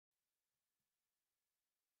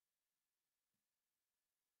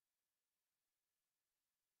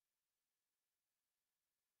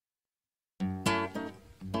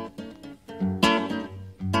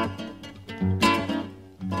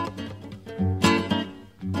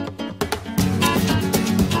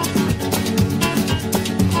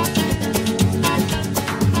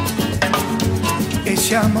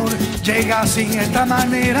ese amor llega sin esta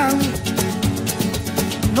manera,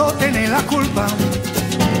 no tiene la culpa.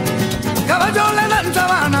 Caballo le dan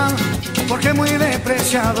sabana, porque es muy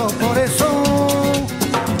despreciado, por eso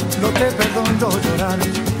no te perdono llorar.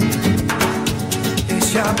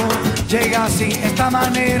 Ese amor llega así, esta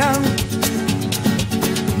manera,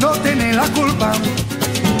 no tiene la culpa.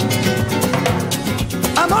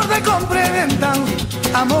 Amor de compra y venta,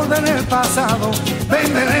 amor del pasado.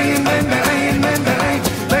 Ven, ven, ven, ven, ven, ven, ven,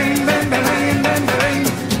 ven, ven, ven, ven, ven.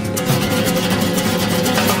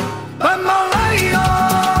 Bamboleo,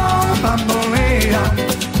 bambolea,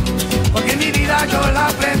 porque mi vida yo la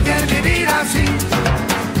prefiero vivir así.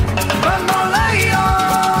 Bamboleo,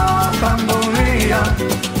 bambolea,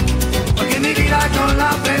 porque mi vida yo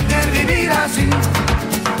la prefiero vivir así.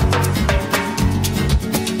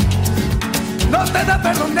 No te da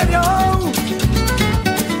perdón de Dios.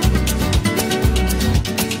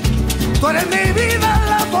 Tú eres mi vida,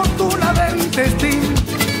 la fortuna del destino.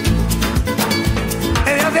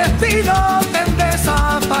 El destino te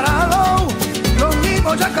desaparado. Lo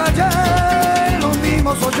mismo ya callé, lo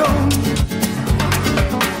mismo soy yo.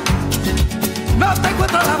 No te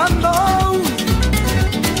encuentro lavando.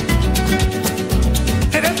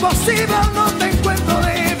 Eres posible, no te encuentro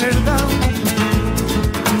de verdad.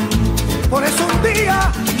 Por eso un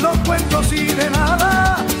día lo cuento así de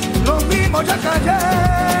nada. Lo mismo ya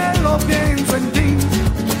callé, lo pienso en ti.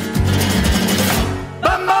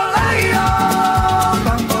 Bambolea,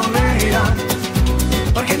 bambolea,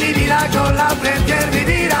 porque mi vida yo la prefiero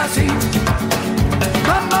vivir así.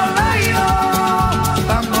 Bambolea,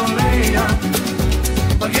 bambolea,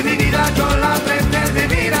 porque mi vida yo la prefiero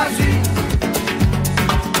vivir así.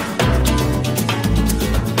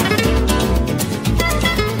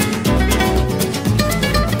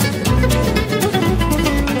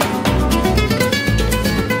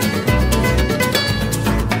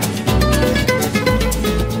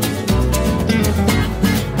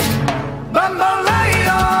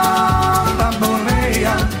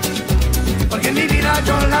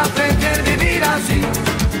 Yo la prefiero vivir así.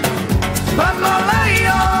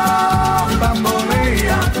 Bambolea,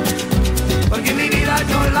 bambolea, porque mi vida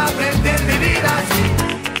yo la prefiero vivir así.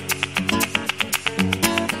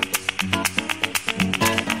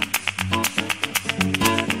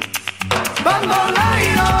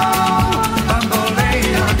 Bambolea,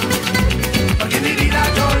 bambolea, porque mi vida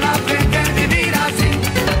yo la prefiero vivir así.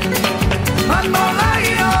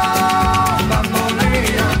 Bambolea,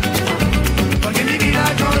 bambolea, porque mi vida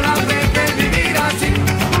yo la prefiero vivir así.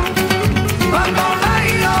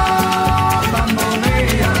 Bambolea,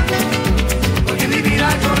 bambolea, porque mi vida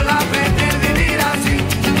yo la prefiero vivir así.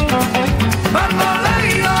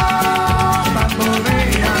 Bambolea,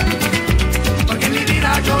 bambolea, porque mi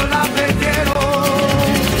vida yo la prefiero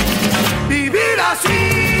vivir así.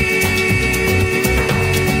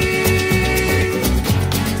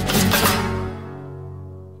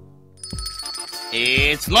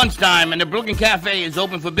 It's lunchtime and the Brooklyn Cafe is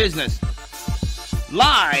open for business.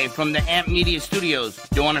 Live from the Amp Media Studios,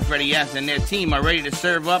 Dawn and Freddie S. and their team are ready to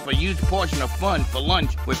serve up a huge portion of fun for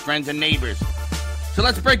lunch with friends and neighbors. So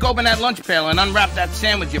let's break open that lunch pail and unwrap that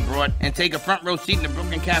sandwich you brought and take a front row seat in the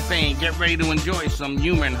Brooklyn Cafe and get ready to enjoy some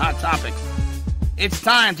humor and hot topics. It's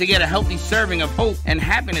time to get a healthy serving of hope and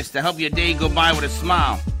happiness to help your day go by with a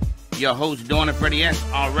smile. Your hosts, Dawn and Freddie S.,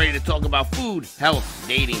 are ready to talk about food, health,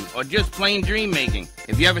 dating, or just plain dream making.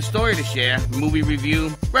 If you have a story to share, movie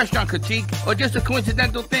review, restaurant critique, or just a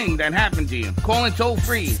coincidental thing that happened to you, call in toll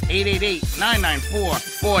free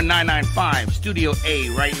 888-994-4995, Studio A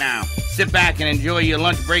right now. Sit back and enjoy your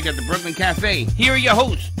lunch break at the Brooklyn Cafe. Here are your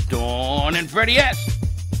hosts, Dawn and Freddie S.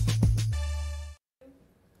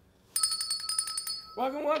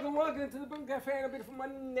 Welcome to the Brooklyn Cafe on a beautiful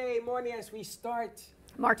Monday morning as we start.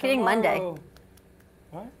 Marketing tomorrow. Monday.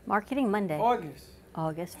 What? Marketing Monday.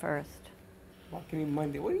 August 1st. Marketing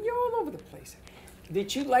Monday. Well, you're all over the place.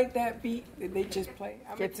 Did you like that beat that they just played?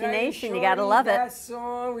 Gypsy Nation, you gotta love it. That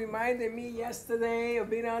song reminded me yesterday of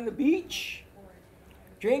being on the beach,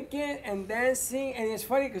 drinking and dancing. And it's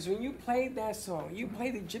funny because when you played that song, you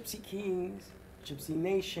played the Gypsy Kings, Gypsy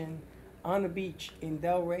Nation, on the beach in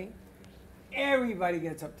Delray. Everybody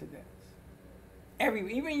gets up to dance.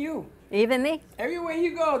 Even you. Even me. Everywhere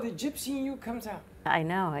you go, the gypsy in you comes out. I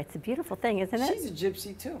know. It's a beautiful thing, isn't it? She's a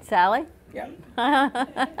gypsy too. Sally? Yep.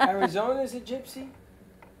 Arizona's a gypsy.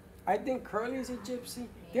 I think Curly's a gypsy.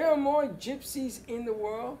 There are more gypsies in the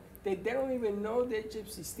world that they don't even know they're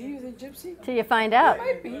gypsies. Steve is a gypsy? Till you find out.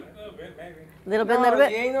 Might be. A little bit, maybe. Little bit, No, little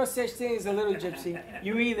bit. there ain't no such thing as a little gypsy.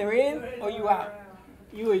 You either in or you out.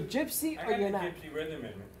 You a gypsy or you're not. Gypsy rhythm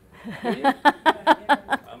in me. Do you?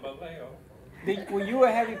 I'm a Leo. Were you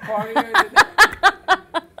a heavy partier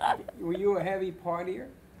today? Were you a heavy partier?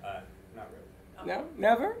 Not really. No?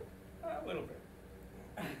 Never? A little bit.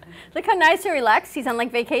 Look how nice and relaxed he's on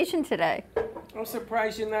like vacation today. I'm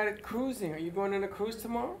surprised you're not cruising. Are you going on a cruise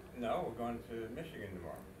tomorrow? No, we're going to Michigan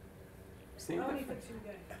tomorrow. Same difference.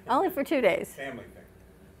 Only for 2 days. Family thing.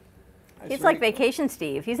 That's He's like really Vacation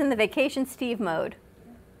Steve. He's in the Vacation Steve mode.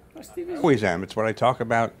 cool. Steve is- Always am. It's what I talk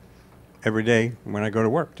about every day when I go to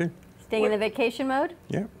work, too. Staying in the vacation mode?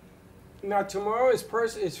 Yeah. Now, tomorrow is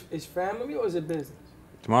family or is it business?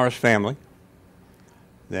 Tomorrow's family.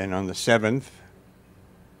 Then on the 7th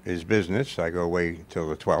is business. I go away till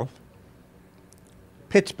the 12th.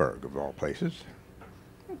 Pittsburgh, of all places.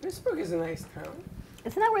 Oh, Pittsburgh is a nice town.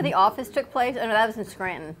 Isn't that where the office took place? Oh, no, that was in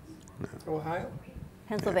Scranton, Ohio?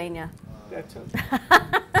 Pennsylvania. That too.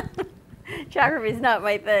 Geography's not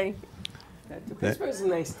my thing. That too. Pittsburgh is a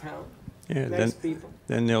nice town. Yeah. Nice people.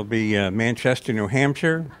 Then there'll be Manchester, New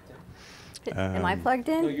Hampshire. Am I plugged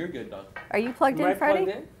in? No, you're good, Doc. Are you plugged Am I in, Freddie?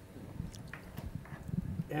 plugged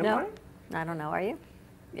in? Am No? I? I don't know. Are you?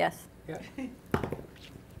 Yes. Yeah.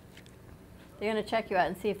 They're going to check you out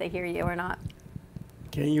and see if they hear you or not.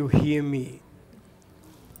 Can you hear me?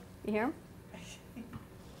 You hear them?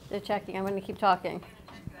 They're checking. I'm going to keep talking.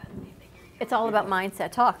 It's all about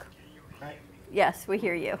mindset. Talk. Hi. Yes, we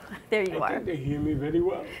hear you. There you I are. think they hear me very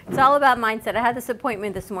well. It's all about mindset. I had this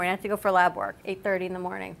appointment this morning. I have to go for lab work, 8:30 in the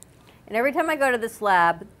morning. And every time I go to this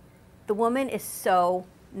lab, the woman is so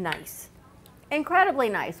nice. Incredibly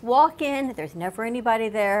nice. Walk in, there's never anybody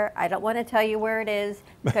there. I don't want to tell you where it is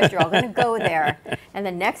because you're all going to go there. And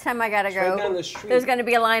the next time I got to It's right go, down the street. there's going to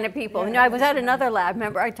be a line of people. You know, I was at another lab.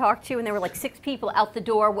 Remember, I talked to you, and there were like 6 people out the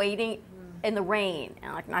door waiting in the rain. And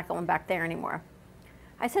I'm like, not going back there anymore.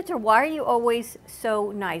 I said to her, why are you always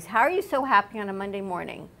so nice? How are you so happy on a Monday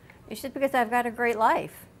morning? And she said, because I've got a great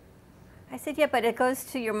life. I said, yeah, but it goes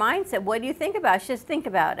to your mindset. What do you think about? She says, think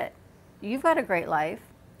about it. You've got a great life.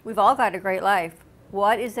 We've all got a great life.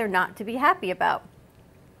 What is there not to be happy about?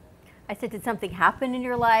 I said, did something happen in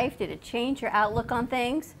your life? Did it change your outlook on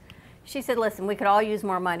things? She said, listen, we could all use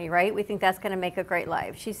more money, right? We think that's going to make a great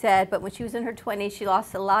life. She said, but when she was in her 20s, she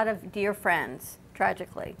lost a lot of dear friends,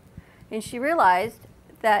 tragically. And she realized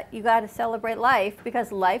that you got to celebrate life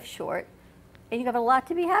because life's short and you have a lot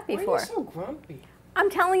to be happy Why for. are you so grumpy? I'm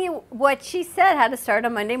telling you what she said, how to start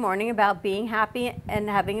on Monday morning about being happy and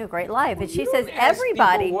having a great life. And she You says don't ask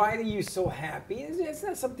everybody. people, why are you so happy? It's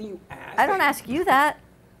not something you ask. I don't ask you that.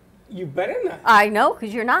 You better not. I know,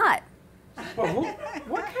 because you're not. But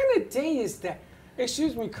what kind of day is that?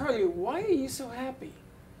 Excuse me, Curly, why are you so happy?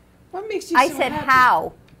 What makes you I so said happy?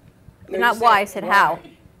 how, No, not you why. I said said how.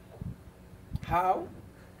 How?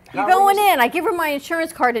 You're How going are you- in. I give her my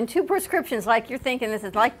insurance card and 2 prescriptions. Like you're thinking this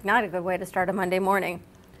is like not a good way to start a Monday morning.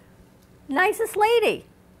 Nicest lady.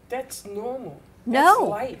 That's normal. No. That's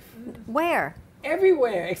life. Where?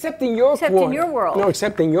 Everywhere, except in your Except in quarter. your world. No,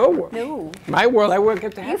 except in your world. No. My world, I work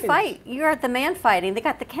at the You happiness. fight. You're at the man fighting. They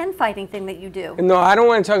got the Ken fighting thing that you do. No, I don't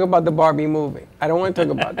want to talk about the Barbie movie. I don't want to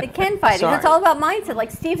talk about The that. Ken fighting. Sorry. It's all about mindset. Like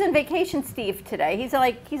Steve's on vacation, Steve, today. He's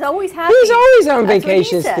like, he's always happy. He's always on That's what he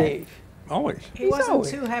vacation, said. Steve. Always. He He's wasn't always-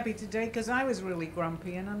 too happy today because I was really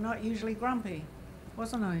grumpy, and I'm not usually grumpy,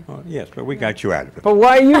 wasn't I? Well, yes, but we got you out of it. But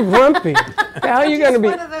why are you grumpy? How are you going to Just be?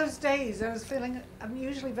 one of those days. I was feeling. I'm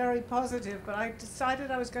usually very positive, but I decided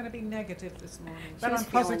I was going to be negative this morning. But was I'm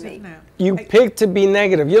feeling positive me. now. You picked to be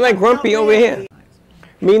negative. You're like grumpy Not over here. really.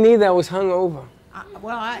 Me neither. I was hungover.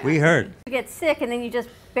 We heard. You get sick and then you just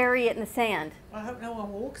bury it in the sand. I hope no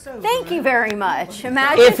one walks over. Thank it. you very much.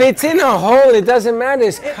 Imagine. If it's in a hole, it doesn't matter.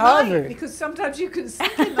 It's It might, covered. because sometimes you can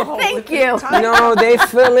sink in the hole. Thank with you. the tide. No, they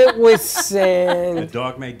fill it with The sand.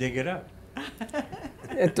 dog may dig it up.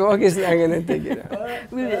 The dog is not going to dig it up.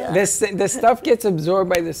 The stuff gets absorbed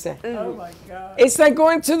by the sand. Oh my God. It's like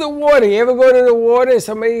going to the water. You ever go to the water and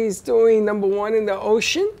somebody's doing number one in the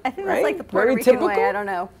ocean? I think right? that's like the Puerto Very Rican typical. way. I don't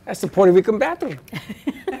know. That's the Puerto Rican bathroom.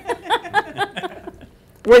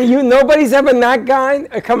 When nobody's ever not gone,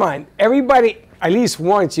 come on, everybody, at least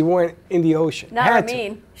once you went in the ocean. Not Had I to.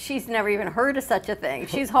 mean. She's never even heard of such a thing.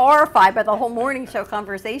 She's horrified by the whole morning show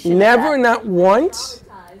conversation. of Never, that. not once.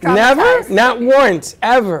 Traumatized. Never, not once,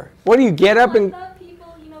 ever. What do you get up and? thought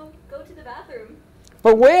people, go to the bathroom.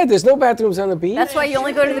 But where? There's no bathrooms on the beach. That's why you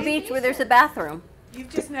only go to the beach where there's a bathroom. You've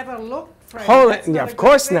just never looked, Fred. Hold That's it. Yeah, not a of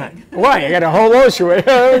course good not. thing. Why? I got a whole ocean.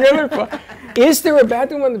 Is there a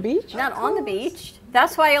bathroom on the beach? Not on the beach.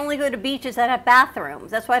 That's why I only go to beaches that have bathrooms.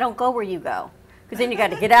 That's why I don't go where you go. Because then you got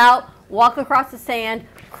to get out, walk across the sand,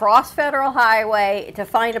 cross Federal Highway to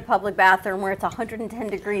find a public bathroom where it's 110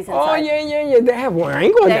 degrees inside. Oh, yeah. They have one. I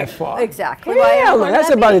ain't going that far. Exactly. Yeah, that's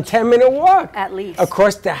about a 10-minute walk. At least.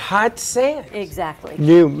 Across the hot sand. Exactly.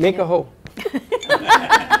 You make a hole.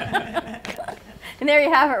 And there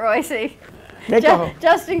you have it, Roysi.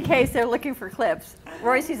 Just in case they're looking for clips.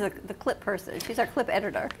 Roysi's the clip person. She's our clip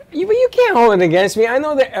editor. But you can't hold it against me. I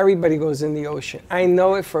know that everybody goes in the ocean. I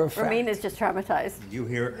know it for a fact. Ramina's just traumatized. You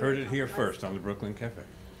heard it here first on the Brooklyn Cafe.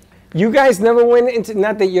 You guys never went into,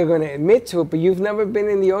 not that you're going to admit to it, but you've never been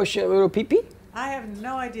in the ocean a little pee-pee? I have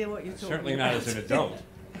no idea what you're talking Certainly about. not as an adult.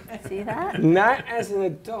 See that? Not as an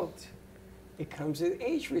adult. It comes with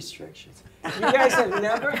age restrictions. You guys have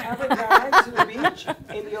never ever gone to the beach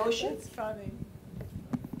in the ocean? It's funny.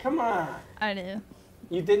 Come on. I do.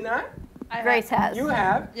 You did not? Grace has. You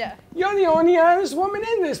have? Yeah. You're the only honest woman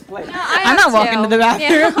in this place. I'm not walking to the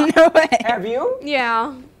bathroom. No way. Have you?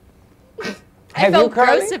 Yeah. I Have felt you,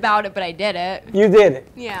 Carly? gross about it, but I did it. You did it.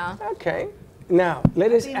 Yeah. Okay. Now,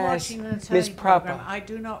 let us I've been ask watching an Miss attorney program. Proper. I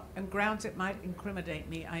do not, on grounds it might incriminate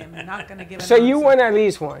me, I am not going to give an So you answer. won at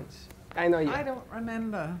least once. I know you. I don't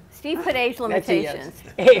remember. Steve put age That's a yes. limitations.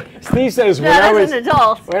 Hey, Steve says when Not I as was an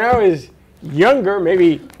adult. when I was younger,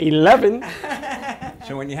 maybe 11.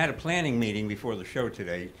 So when you had a planning meeting before the show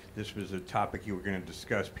today, this was a topic you were going to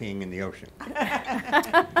discuss, peeing in the ocean.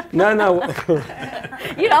 No.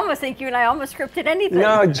 You'd almost think you and I almost scripted anything.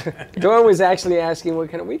 No, Dawn was actually asking what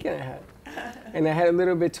kind of weekend I had. And I had a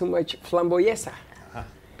little bit too much flamboyesa.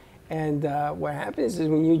 And what happens is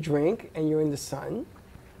when you drink and you're in the sun,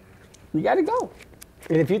 you got to go.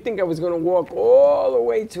 And if you think I was going to walk all the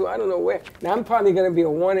way to, I don't know where, now I'm probably going to be a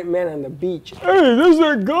wanted man on the beach. Hey, there's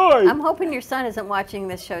that guy. I'm hoping your son isn't watching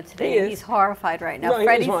this show today. He is. He's horrified right now. No, he is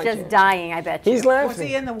Freddie's watching. just dying, I bet you. He's Was he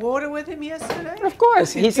laughing. in the water with him yesterday? Of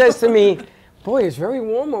course. He says to me, boy, it's very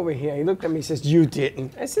warm over here. He looked at me and says, you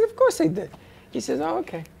didn't. I said, of course I did. He says, oh,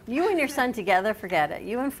 okay. You and your son together, forget it.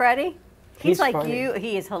 You and Freddie, He's like funny. you.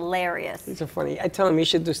 He is hilarious. He's so funny. I tell him he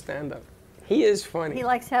should do stand-up. He is funny. He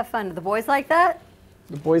likes to have fun. Do the boys like that?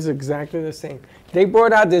 The boys are exactly the same. They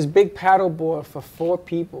brought out this big paddle board for 4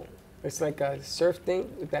 people. It's like a surf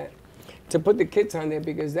thing with that. To put the kids on there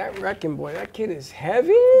because that wrecking boy, that kid is heavy.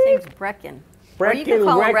 His name's Brecken. Or you can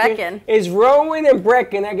call him Reckon. It's Rowan and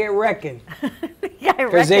Brecken. I get Reckon. Yeah, I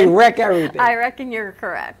Because they reckon. wreck everything. I reckon you're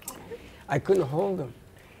correct. I couldn't hold them.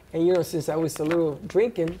 And you know, since I was a little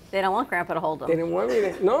drinking, They don't want Grandpa to hold they them. didn't want me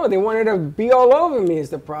to. No, they wanted to be all over me is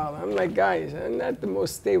the problem. I'm like, guys, I'm not the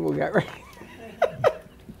most stable guy, right?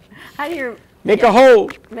 How do you Make a hole.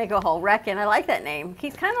 make a hole? Reckon. I like that name.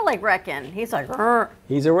 He's kind of like Reckon. He's like, "Rrr."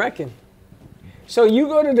 He's a wrecking. So you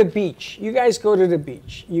go to the beach. You guys go to the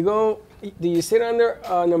beach. You go, do you sit under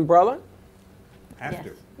an umbrella? Have Yes. to.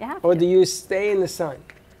 You have Or to. do you stay in the sun?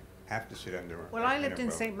 Have to sit under. Well, I lived in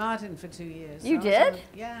umbrella. St. Martin for 2 years. You I was on- did?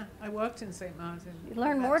 Yeah, I worked in St. Martin. You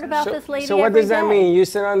learn more That's about it. this lady So what every does that day. mean? You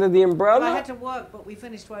sit under the Well, I umbrella? had to work, but we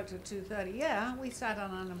finished work till 2:30. Yeah, we sat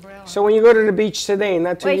on an umbrella. So when you go to the beach today,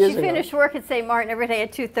 not 2 Wait, years she ago. finished work at St. Martin every day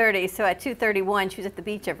at 2:30. So at 2:31, she was at the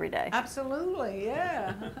beach every day. Absolutely,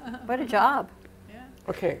 yeah. What a job.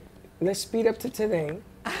 Okay, let's speed up to today.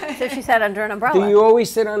 So she sat under an umbrella. Do you always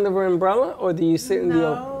sit under an umbrella or do you sit in the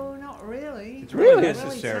open? No, not really. It's really Really?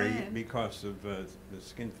 necessary tan. because of the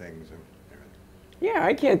skin things and everything. Yeah,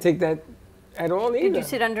 I can't take that at all either. Did you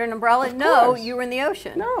sit under an umbrella? Of No, course. you were in the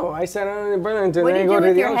ocean. No, I sat under an umbrella until What do I you go do to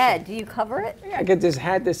with the your ocean. head? Do you cover it? Yeah, I get this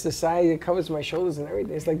hat that's the size, it covers my shoulders and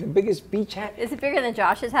everything. It's like the biggest beach hat. Is it bigger than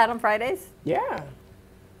Josh's hat on Fridays? Yeah,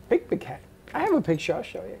 big hat. I have a picture, I'll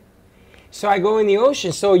show you. So I go in the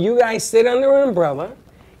ocean. So you guys sit under an umbrella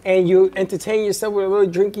and you entertain yourself with a little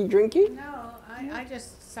drinky? No, I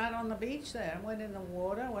just sat on the beach there and went in the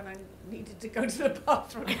water when I needed to go to the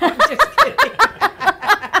bathroom. I'm just kidding.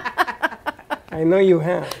 I know you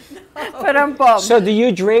have. But I'm bummed. So do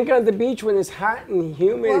you drink on the beach when it's hot and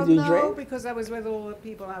humid? Well, do you no, drink? because I was with all the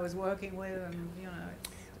people I was working with and, you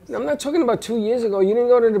know. I'm not talking about 2 years ago. You didn't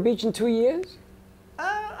go to the beach in 2 years?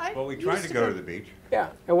 Well, we tried to go to the beach. Yeah,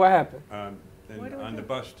 and what happened? Then Where do we on the go?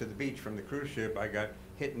 bus to the beach from the cruise ship, I got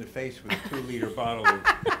hit in the face with a 2-liter bottle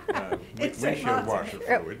of In St. windshield Martin. washer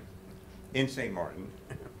fluid in St. Martin.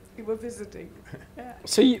 We were visiting.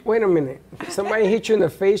 So wait a minute. Somebody hit you in the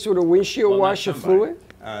face with a windshield Well, not washer somebody.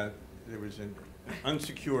 fluid? There was an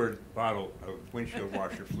unsecured bottle of windshield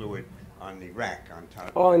washer fluid on the rack on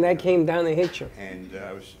top. Oh, and that came down and hit you. And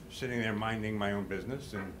I was sitting there minding my own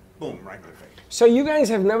business, and boom, right in the face. So you guys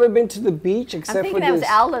have never been to the beach I'm except for thinking that was this?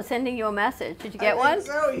 Aldo sending you a message. Did you get one?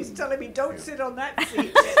 So he's telling me, don't sit on that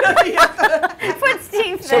seat. Put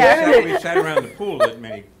Steve So there. wait a minute. We sat around the pool at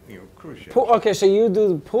many cruise ships. Okay, so you do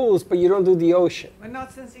the pools, but you don't do the ocean. Well,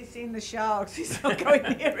 not since he's seen the sharks. He's not going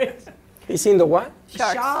near it. You seen the what?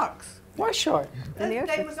 Sharks. What shark?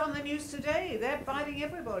 They was on the news today. They're biting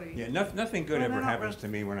everybody. Yeah, nothing good ever happens to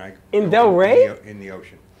me when I in go Delray in the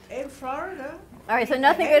ocean. In Florida. All right, so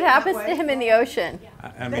nothing good happens to him in the ocean.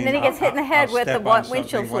 I mean, and then he gets hit in the head I'll with the step on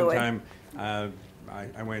windshield something. fluid. One time,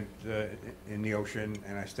 I went in the ocean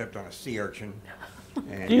and I stepped on a sea urchin.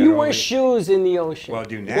 And Do you wear shoes in the ocean? Well, I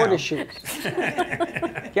do now. Water shoes. You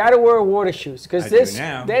gotta wear water shoes because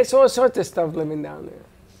there's all sorts of stuff living down there.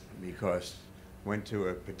 Because went to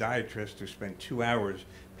a podiatrist who spent 2 hours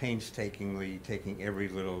painstakingly taking every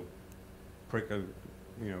little prick of,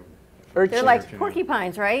 They're like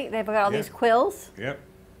porcupines, right? They've got all these quills. Yep.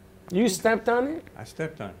 You stepped on it? I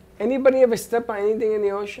stepped on it. Anybody ever step on anything in the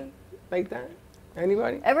ocean like that?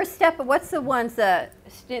 Anybody? Ever step? What's the ones the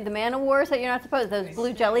man of wars that you're not supposed? Those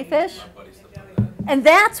blue jellyfish. And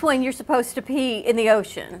that's when you're supposed to pee in the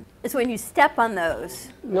ocean. It's when you step on those.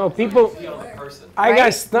 No, people. I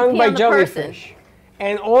got stung by jellyfish,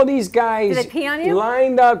 and all these guys Did they pee on you?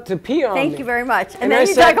 lined up to pee on me. Thank you very much. And And then I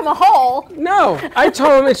you said- dug them a hole. No, I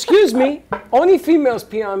told them, excuse me, only females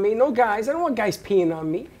pee on me, no guys. I don't want guys peeing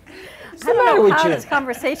on me. What's the I matter don't know with how you? this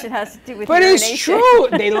conversation has to do with But it's urination.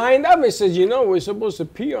 true. They lined up and says, we're supposed to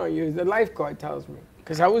pee on you. The lifeguard tells me.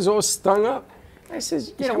 Because I was all stung up. I said,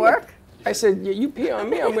 Did it work? I said, you pee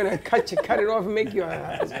on me, I'm going to cut it off and make you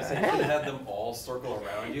a You should have them all circle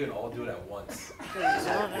around you and all do it at once.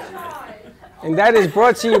 And that is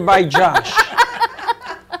brought to you by Josh.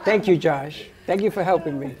 Thank you, Josh. Thank you for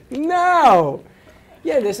helping me. No.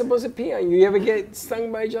 Yeah, they're supposed to pee on you. You ever get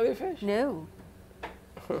stung by a jellyfish? No.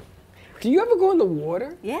 Do you ever go in the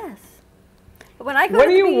water? Yes. But when I go What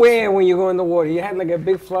to do the you beach, wear when you go in the water? You had like a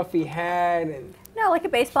big fluffy hat and No, like a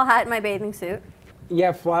baseball hat and my bathing suit. you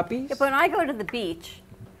have floppies? Yeah, but when I go to the beach,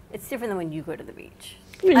 it's different than when you go to the beach.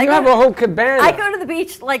 You I go have to- a whole cabana. I go to the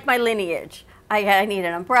beach like my lineage. I need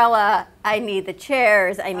an umbrella. I need the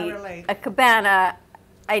chairs. I need relate. a cabana.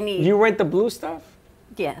 I need. You rent the blue stuff?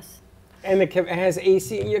 Yes. And it has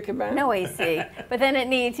AC in your cabana? No AC. But then it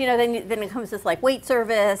needs, then it comes this like wait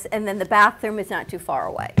service, and then the bathroom is not too far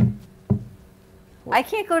away. I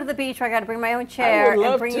can't go to the beach where I got to bring my own chair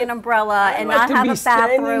and bring an umbrella and not have a I'd like to be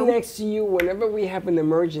standing bathroom. next to you whenever we have an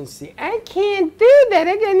emergency. I can't do that.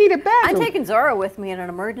 I need a I'm bathroom. taking Zora with me in an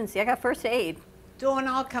emergency. I got first aid. Dawn,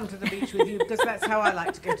 I'll come to the beach with you because that's how I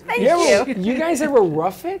like to go to the beach. You guys ever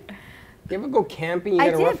rough it? You ever go camping? You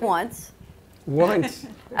I gotta rough did it? once. Once.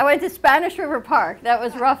 I went to Spanish River Park. That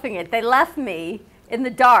was roughing it. They left me in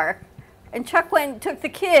the dark, and Chuck went and took the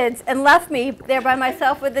kids and left me there by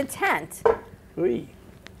myself with a tent. Oy.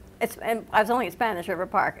 And I was only at Spanish River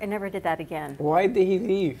Park. I never did that again. Why did he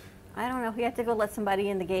leave? I don't know. He had to go let somebody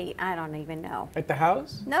in the gate. I don't even know. At the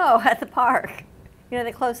house? No, at the park.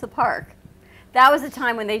 They closed the park. That was the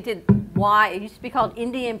time when they did it used to be called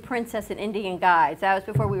Indian Princess and Indian Guides. That was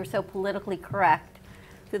before we were so politically correct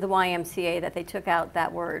through the YMCA that they took out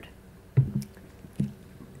that word.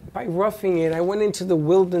 By roughing it, I went into the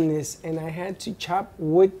wilderness and I had to chop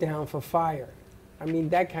wood down for fire. I mean,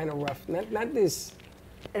 that kind of rough. Not this.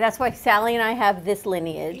 That's why Sally and I have this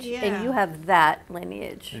lineage, and you have that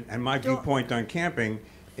lineage. And my viewpoint on camping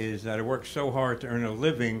is that I work so hard to earn a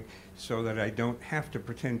living so that I don't have to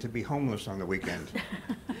pretend to be homeless on the weekend.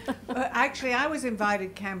 Actually, I was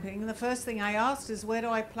invited camping. The first thing I asked is, where do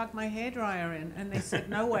I plug my hairdryer in? And they said,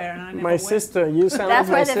 nowhere. And I never My went. sister, you sound That's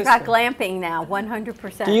like my why sister. they've got glamping now,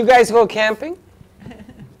 100%. Do you guys go camping?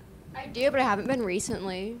 I do, but I haven't been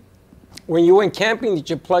recently. When you went camping, did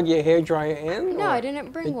you plug your hairdryer in? No, or- I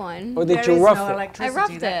didn't bring one. Or did There you is rough no it? electricity. I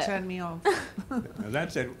roughed That it. turned me off. Now,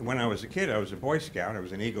 that said, when I was a kid, I was a Boy Scout. I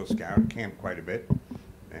was an Eagle Scout, camped quite a bit,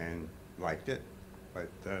 and liked it. But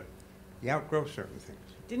you outgrow certain things.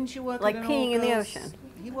 Didn't you work Like at an peeing in the all-girls- ocean.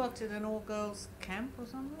 You worked at an all-girls camp or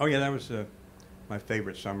something? Oh, yeah, that was my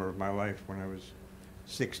favorite summer of my life. When I was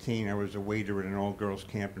 16, I was a waiter at an all-girls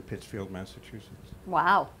camp in Pittsfield, Massachusetts.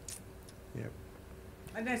 Wow. Yep.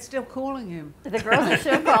 And they're still calling him. The girls are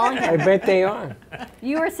still calling I him. bet they are.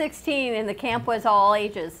 You were 16, and the camp was all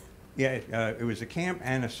ages. Yeah, it was a camp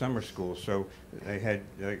and a summer school, so they had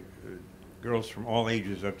girls from all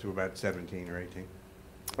ages up to about 17 or 18.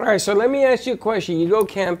 All right, so let me ask you a question. You go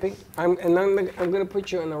camping, I'm going to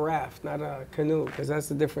put you on a raft, not a canoe, because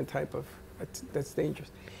that's a different type of, that's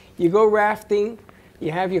dangerous. You go rafting,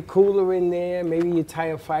 you have your cooler in there, maybe you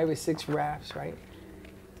tie up 5 or 6 rafts, right?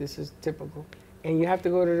 This is typical. And you have to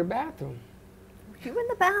go to the bathroom. You in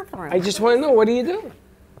the bathroom. I just want to know, what do you do?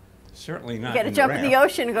 Certainly not. You got to in jump the in the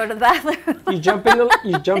ocean and go to the bathroom. You jump in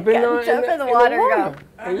the jump in the water and go.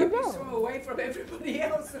 There you go. Swim away from everybody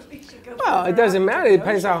else. At least you go. Well, it doesn't matter. It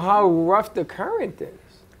depends on how rough the current is.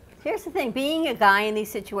 Here's the thing: being a guy in these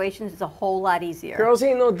situations is a whole lot easier. Girls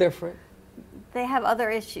ain't no different. They have other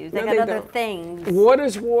issues. They No, got they other don't. things.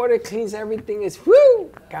 Water's water, cleans everything. It's whoo,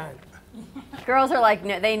 gone. Girls are like,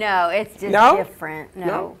 no, they know it's just No? different.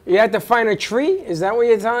 No. You have to find a tree? Is that what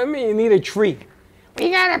you're telling me? You need a tree.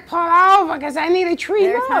 We gotta pull over because I need a tree.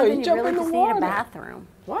 There are No, times when you you jump really in the just water. need a bathroom.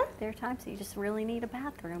 What? There are times that you just really need a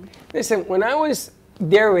bathroom. Listen, when I was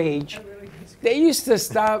their age, they used to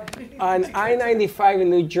stop on I-95 in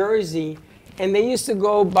New Jersey, and they used to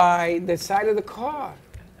go by the side of the car.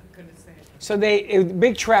 So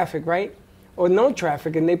big traffic, right? Or no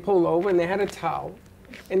traffic, and they pull over, and they had a towel,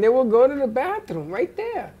 and they will go to the bathroom right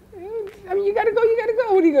there. I mean, you gotta go, you gotta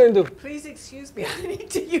go. What are you gonna do? Please excuse me. I need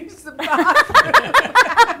to use the bathroom.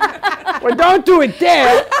 Well, don't do it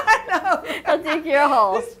there. I'll dig your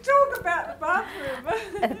hole. Let's talk about the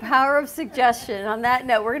bathroom. The power of suggestion. On that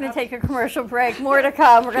note, we're going to take a commercial break. More to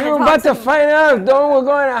come. We're going We're to about to find out if Dawn will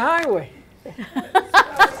go on a highway.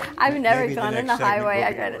 I've never Maybe the gone on next the segment highway. will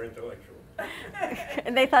I be got more it. intellectual.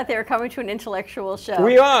 And they thought they were coming to an intellectual show.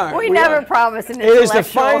 We are. We we never are. promised an It is intellectual the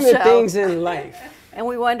finer show. things in life. And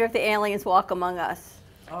we wonder if the aliens walk among us.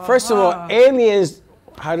 First of all, aliens,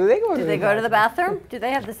 how do they go to Do the they go to the bathroom? bathroom? Do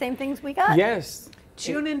they have the same things we got? Yes.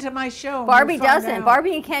 Tune into my show. and Barbie we'll find doesn't. out.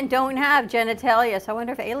 Barbie and Ken don't have genitalia, so I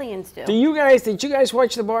wonder if aliens do. Did you guys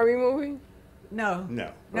watch the Barbie movie? No. No.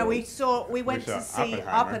 No, we went saw to see Oppenheimer.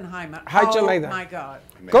 Oppenheimer. How'd you like that? Oh my God.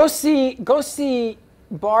 Go see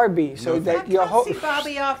Barbie so No, that I your can't whole see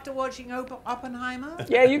Barbie after watching Oppenheimer.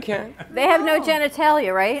 Yeah, you can. They have no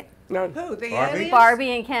genitalia, right? No. Who? The Barbie? aliens?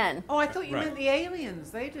 Barbie and Ken. Oh, I thought you Right. meant the aliens.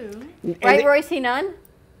 They do. Right, Roysi? None?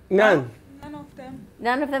 None. None of them.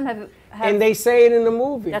 None of them have And they say it in the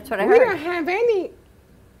movie. That's what I We heard. don't have any.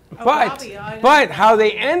 Oh, But Barbie, I know. but how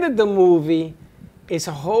they ended the movie is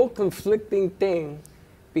a whole conflicting thing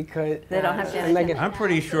because They don't have I'm not gonna- I'm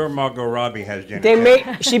pretty sure Margot Robbie has genitalia. they made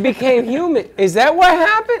she became human. Is that what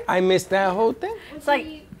happened? I missed that whole thing. It's like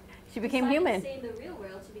she became human. In the real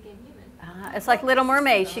world, she became human. It's like Little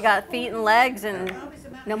Mermaid. She got feet and legs and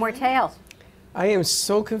no more tail. I am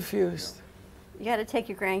so confused. You got to take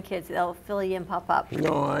your grandkids. They'll fill you and pop up.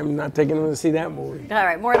 No, I'm not taking them to see that movie. All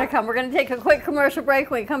right, more to come. We're going to take a quick commercial break.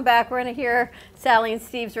 When we come back, we're going to hear Sally and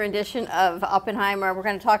Steve's rendition of Oppenheimer. We're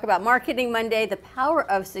going to talk about Marketing Monday, the power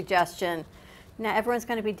of suggestion. Now, everyone's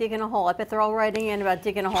going to be digging a hole. I bet they're all writing in about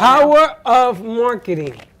digging a hole. now. Power of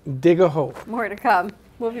marketing. Dig a hole. More to come.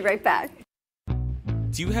 We'll be right back.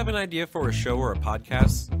 Do you have an idea for a show or a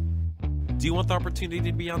podcast? Do you want the opportunity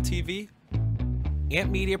to be on TV? Ant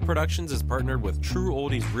Media Productions is partnered with True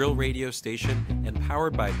Oldies Real Radio Station and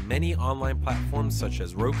powered by many online platforms such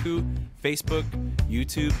as Roku, Facebook,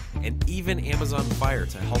 YouTube, and even Amazon Fire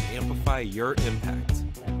to help amplify your impact.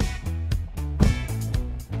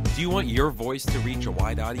 Do you want your voice to reach a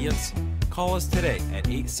wide audience? Call us today at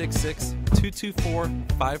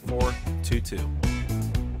 866-224-5422.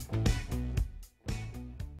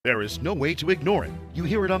 There is no way to ignore it. You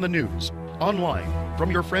hear it on the news, online, from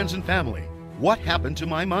your friends and family. What happened to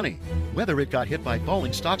my money? Whether it got hit by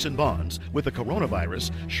falling stocks and bonds, with the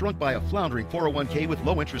coronavirus, shrunk by a floundering 401k with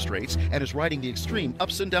low interest rates, and is riding the extreme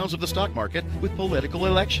ups and downs of the stock market with political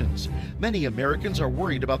elections. Many Americans are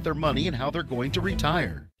worried about their money and how they're going to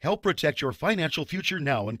retire. Help protect your financial future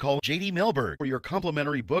now and call J.D. Mellberg for your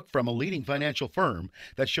complimentary book from a leading financial firm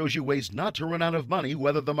that shows you ways not to run out of money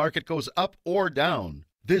whether the market goes up or down.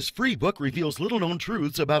 This free book reveals little-known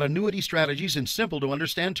truths about annuity strategies in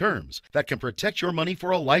simple-to-understand terms that can protect your money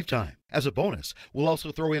for a lifetime. As a bonus, we'll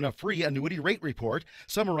also throw in a free annuity rate report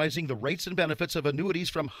summarizing the rates and benefits of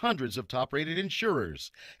annuities from hundreds of top-rated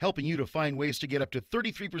insurers, helping you to find ways to get up to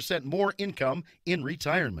 33% more income in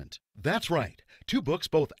retirement. That's right. 2 books,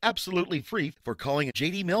 both absolutely free, for calling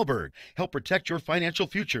J.D. Mellberg. Help protect your financial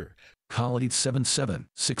future. Call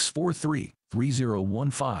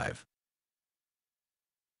 877-643-3015.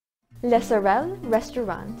 Le Sorel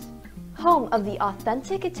Restaurant, home of the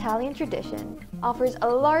authentic Italian tradition, offers a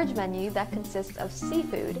large menu that consists of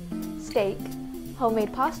seafood, steak,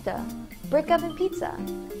 homemade pasta, brick oven pizza,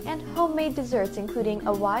 and homemade desserts including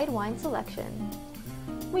a wide wine selection.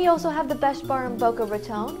 We also have the best bar in Boca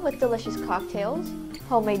Raton with delicious cocktails,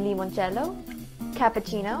 homemade limoncello,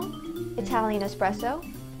 cappuccino, Italian espresso,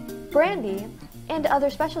 brandy, and other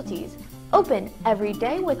specialties. Open every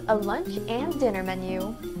day with a lunch and dinner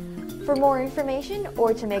menu. For more information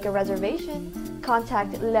or to make a reservation,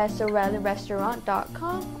 contact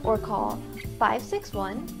lesorelrestaurant.com or call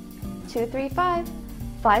 561-235-5555.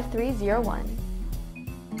 5301.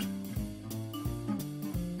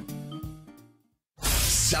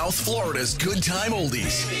 South Florida's Good Time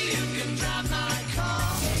Oldies.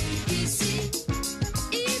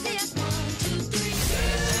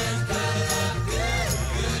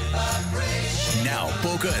 Now,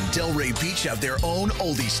 Boca and Delray Beach have their own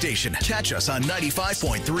oldie station. Catch us on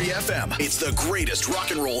 95.3 FM. It's the greatest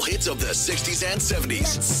rock and roll hits of the 60s and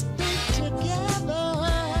 70s.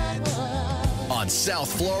 On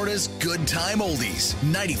South Florida's Good Time Oldies,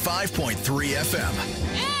 95.3 FM.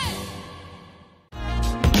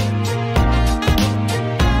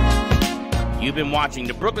 You've been watching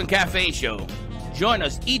the Brooklyn Cafe Show. Join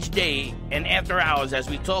us each day and after hours as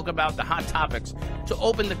we talk about the hot topics to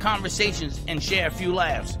open the conversations and share a few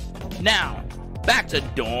laughs. Now, back to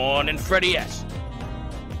Dawn and Freddie S.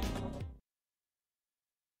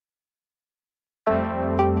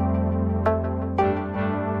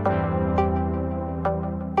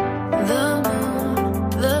 The moon,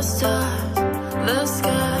 the stars, the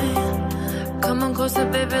sky. Come on closer,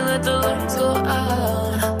 baby, let the lights go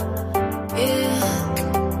out. Yeah.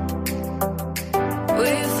 We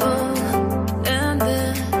fall and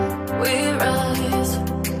then we rise.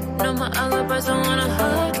 No more alibis, I wanna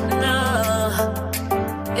hide now.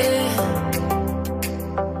 Yeah.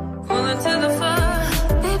 Falling to the fire,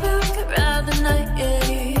 baby, we could ride the night,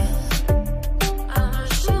 yeah. I'ma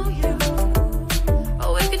show you, or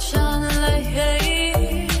we could shine the light,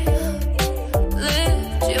 hey.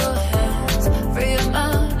 Lift your hands, free your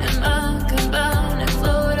mind and mind combine and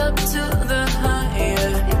float up to the higher.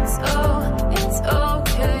 It's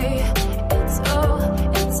okay, it's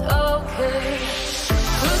okay.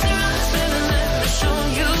 Close your eyes, baby, let me show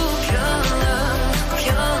you your love,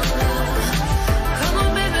 your love. Come on,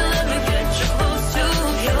 baby, let me get you close to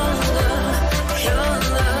your love, your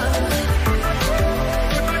love.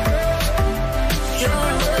 Your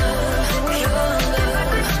love, your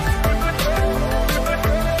love.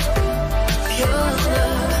 Your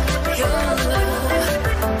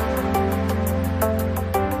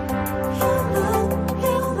love,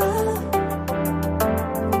 your love.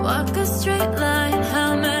 Walk a straight line,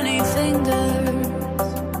 how many fingers?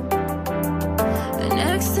 In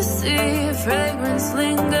ecstasy, fragrance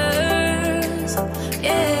lingers,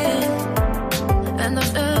 yeah. And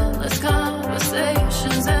those endless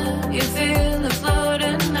conversations, and you feel it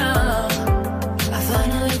floating now. I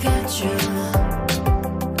finally got you,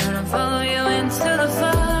 and I'll follow you into the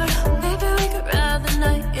fire. Maybe we could ride the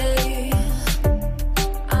night, yeah.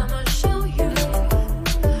 I'ma show you,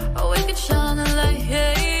 or we could shine the light,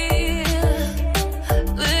 yeah.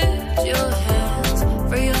 Lift your hands,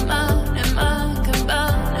 free your mind and mind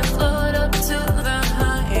combine and float up to the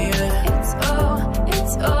higher. It's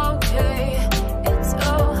okay, it's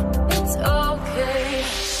okay.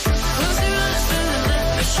 Close your eyes, baby, let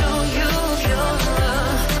me show you your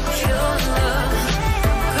love, your love.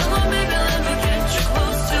 Come on, baby, let me get you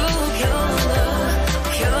close to your love,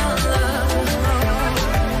 your love.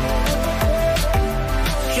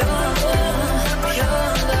 Your love, your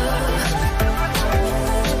love.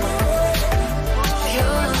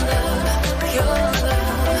 Your love, your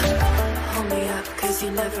love. Hold me up, cause you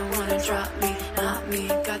never wanna drop me, not me.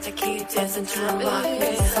 Got the key, dancing to unlock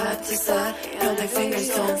me. Side to side, know their fingers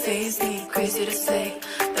don't faze me. Crazy to say,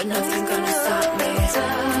 but nothing gonna stop me.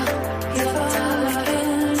 If I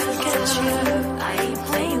get you, I ain't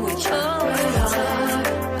playing with you. I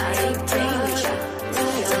ain't playing with you.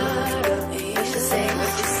 You should say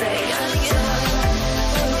what you say.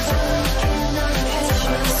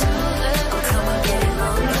 Oh, come on, get it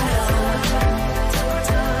on now.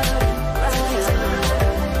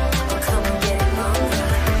 Oh, come on, get it on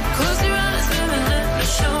now. Close your eyes, baby, let me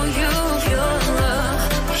show you your love,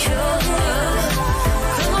 your love.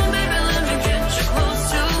 Come on, baby, let me get you close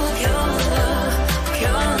to your love,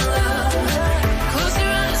 your love. Close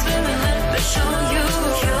your eyes, baby, let me show you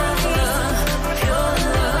your love, your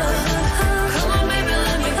love. Come on, baby,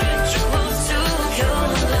 let me get you close to your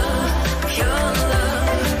love, your love.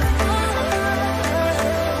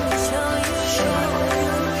 Show you,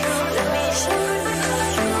 let me show you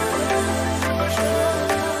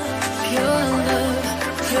your love,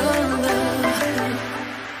 your love.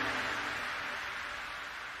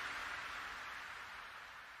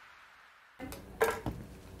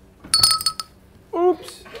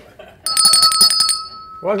 Oops.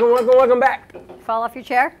 Welcome back. Fall off your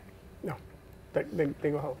chair? No, they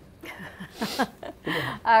go home.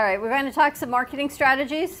 All right, we're going to talk some marketing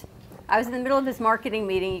strategies. I was in the middle of this marketing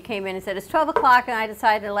meeting. You came in and said, it's 12 o'clock, and I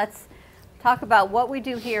decided let's talk about what we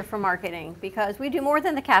do here for marketing, because we do more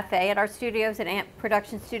than the cafe. At our studios, at AMP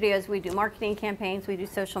Production Studios, we do marketing campaigns, we do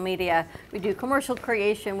social media, we do commercial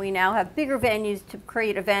creation. We now have bigger venues to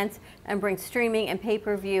create events and bring streaming and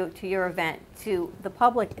pay-per-view to your event, to the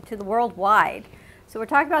public, to the worldwide. So we're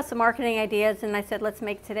talking about some marketing ideas, and I said, let's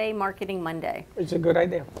make today Marketing Monday. It's a good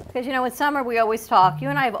idea. Because, you know, in summer we always talk. You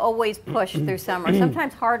and I have always pushed through summer,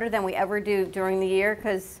 sometimes harder than we ever do during the year,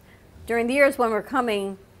 because during the years when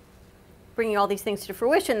we're bringing all these things to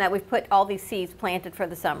fruition, that we've put all these seeds planted for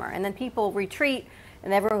the summer. And then people retreat,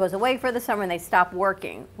 and everyone goes away for the summer, and they stop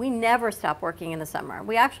working. We never stop working in the summer.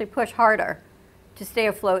 We actually push harder to stay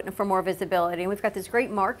afloat and for more visibility. And we've got this great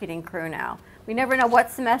marketing crew now. We never know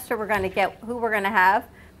what semester we're going to get, who we're going to have,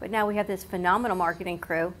 but now we have this phenomenal marketing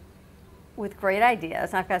crew with great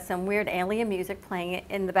ideas. I've got some weird alien music playing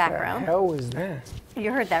in the background. What the hell was that?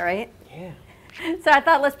 You heard that, right? Yeah. So I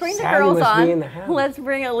thought, let's bring the Sally girls must on. be in the house. Let's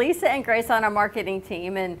bring Alisa and Grace on our marketing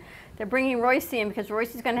team, and they're bringing Roysi in because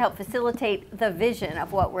Roysi's going to help facilitate the vision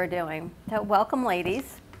of what we're doing. So welcome,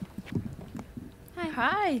 ladies.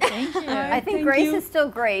 Hi, thank you. I think Grace is still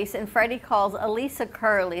Grace, and Freddie calls Alisa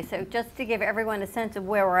Curly. So just to give everyone a sense of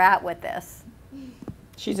where we're at with this.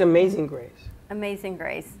 She's Amazing Grace. Amazing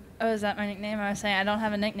Grace. Oh, is that my nickname? I was saying I don't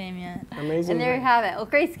have a nickname yet. Amazing. And there you have it. Well,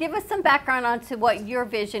 Grace, give us some background onto what your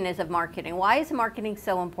vision is of marketing. Why is marketing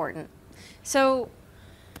so important? So,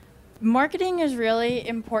 marketing is really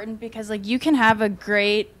important because, like, you can have a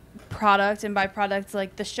great product, and by products,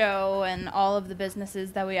 like the show and all of the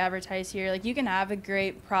businesses that we advertise here, like, you can have a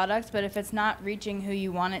great product, but if it's not reaching who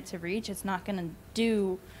you want it to reach, it's not going to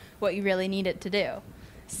do what you really need it to do.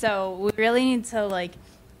 So, we really need to, like,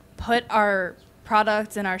 put our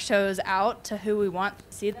products and our shows out to who we want to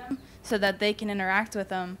see them so that they can interact with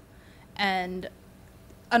them and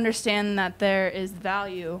understand that there is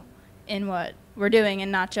value in what we're doing,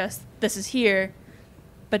 and not just this is here,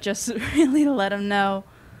 but just really to let them know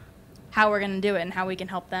how we're going to do it and how we can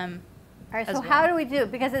help them. All right, so how do we do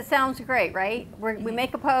it? Because it sounds great, right? We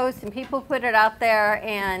make a post and people put it out there,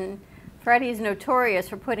 and Freddie's notorious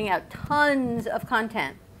for putting out tons of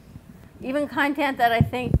content. Even content that I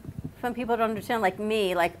think some people don't understand, like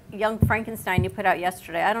me, like Young Frankenstein you put out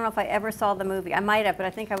yesterday. I don't know if I ever saw the movie. I might have, but I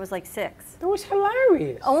think I was like 6. It was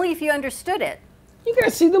hilarious. Only if you understood it. You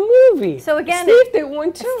gotta see the movie. So again, Steve did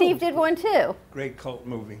one too. Steve did one too. Great cult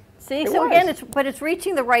movie. See, so again, it's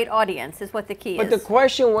reaching the right audience is what the key is. But the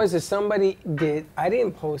question was, if somebody did, I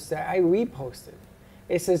didn't post that, I reposted.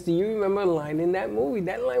 It says, do you remember a line in that movie?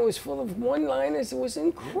 That line was full of one-liners. It was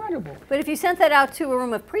incredible. But if you sent that out to a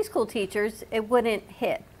room of preschool teachers, it wouldn't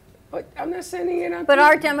hit. But I'm not sending it out. But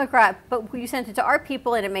our demographic, but you sent it to our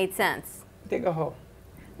people and it made sense. Dig a hole.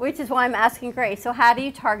 Which is why I'm asking Grace. So how do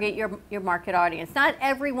you target your market audience? Not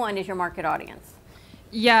everyone is your market audience.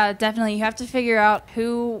 Yeah, definitely. You have to figure out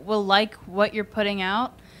who will like what you're putting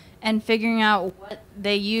out and figuring out what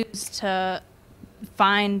they use to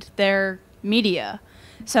find their media.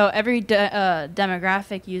 So every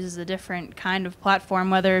demographic uses a different kind of platform,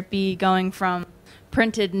 whether it be going from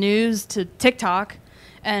printed news to TikTok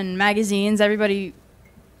and magazines. Everybody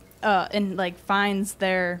finds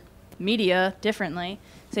their media differently.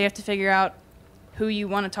 So you have to figure out who you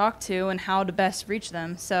want to talk to and how to best reach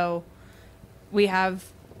them. So we have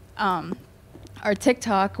our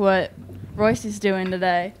TikTok, what Roysi's doing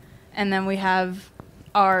today, and then we have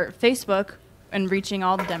our Facebook and reaching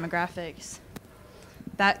all the demographics.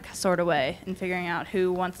 That sort of way, and figuring out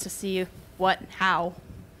who wants to see what, how,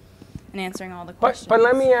 and answering all the questions. But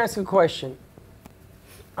let me ask a question.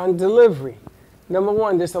 On delivery, number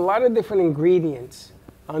one, there's a lot of different ingredients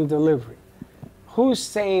on delivery. Who's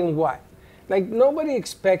saying what? Like, nobody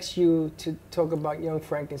expects you to talk about Young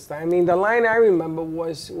Frankenstein. I mean, the line I remember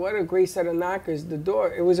was, what a great set of knockers, the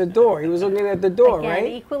door. It was a door. He was looking at the door, Again,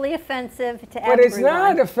 right? Equally offensive to But everyone. it's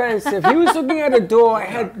not offensive. He was looking at a door. It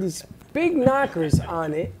had these big knockers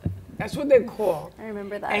on it. That's what they're called. I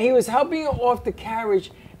remember that. And he was helping her off the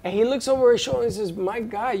carriage, and he looks over his shoulder and says, my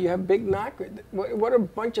God, you have big knockers. What a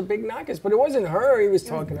bunch of big knockers. But it wasn't her he was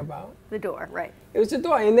talking about. The door, right. It was the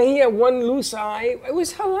door. And then he had one loose eye. It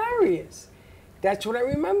was hilarious. That's what I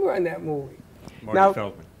remember on that movie. Marty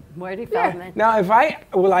Feldman. Marty Yeah. Feldman. Now,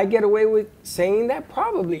 will I get away with saying that?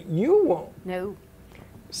 Probably. You won't. No.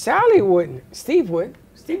 Sally wouldn't. Steve would.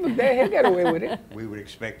 Steve would he'll get away with it. We would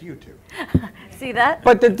expect you to. See that?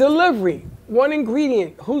 But the delivery, one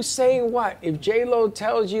ingredient, who's saying what? If J-Lo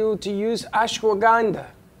tells you to use ashwagandha,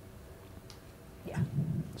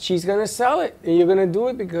 she's going to sell it, and you're going to do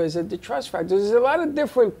it because of the trust factor. There's a lot of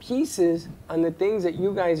different pieces on the things that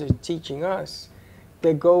you guys are teaching us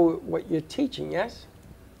that go with what you're teaching, yes?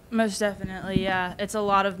 Most definitely, yeah. It's a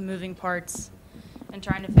lot of moving parts and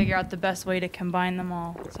trying to figure out the best way to combine them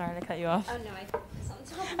all. Sorry to cut you off. Oh, no,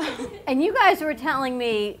 And you guys were telling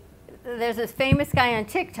me there's this famous guy on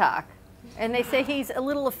TikTok, and they say he's a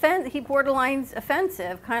little he borderlines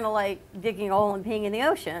offensive, kind of like digging a hole and peeing in the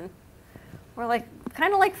ocean. Or like,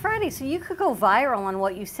 kind of like Freddie, so you could go viral on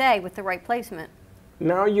what you say with the right placement.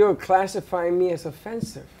 Now you're classifying me as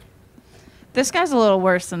offensive. This guy's a little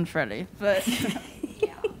worse than Freddie, but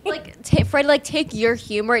Like, Fred, like, take your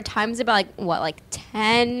humor at times about, like, what, like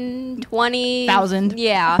 10, 20? 1,000.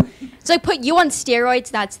 Yeah. So, like, put you on steroids,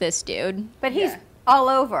 that's this dude. But he's all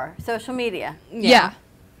over social media. Yeah.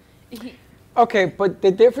 Okay, but the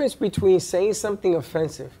difference between saying something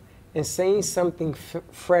offensive and saying something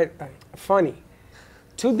funny,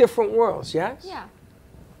 two different worlds, yes? Yeah.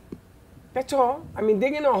 That's all. I mean,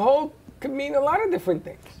 digging a hole could mean a lot of different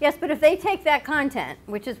things. Yes, but if they take that content,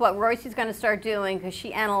 which is what Roysi's going to start doing because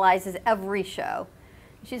she analyzes every show,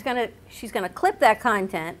 she's going to clip that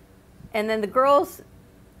content, and then the girls,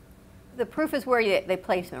 the proof is where they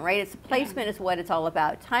placement, right? It's placement is what it's all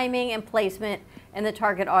about, timing and placement and the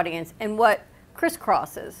target audience and what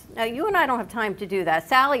crisscrosses. Now, you and I don't have time to do that.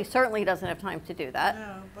 Sally certainly doesn't have time to do that.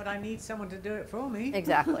 No, but I need someone to do it for me.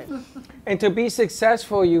 Exactly. And to be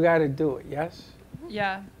successful, you got to do it, yes?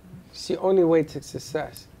 yeah. It's the only way to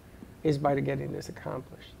success is by getting this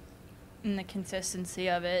accomplished. And the consistency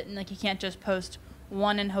of it. And, like, you can't just post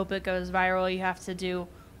one and hope it goes viral. You have to do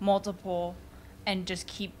multiple and just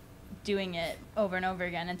keep doing it over and over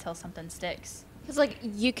again until something sticks. Because, like,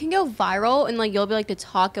 you can go viral and, like, you'll be, like, the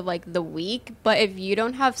talk of, like, the week. But if you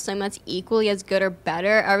don't have something that's equally as good or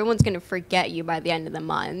better, everyone's going to forget you by the end of the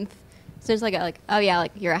month. So it's like, oh, yeah,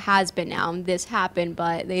 like, you're a has-been now. This happened,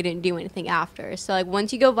 but they didn't do anything after. So, like,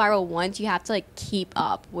 once you go viral once, you have to, like, keep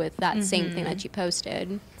up with that same thing that you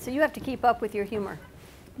posted. So you have to keep up with your humor.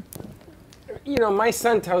 You know, my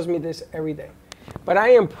son tells me this every day. But I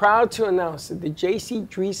am proud to announce that the J.C.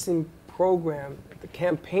 Dreesen program, the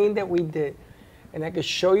campaign that we did, and I could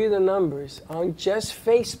show you the numbers, on just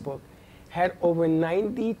Facebook, had over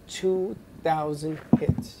 92,000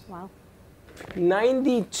 hits. Wow.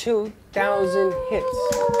 92,000 hits.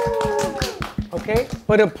 Okay?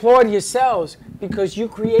 But applaud yourselves because you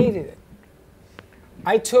created it.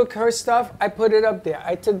 I took her stuff, I put it up there.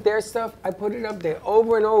 I took their stuff, I put it up there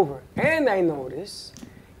over and over. And I noticed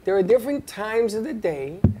there are different times of the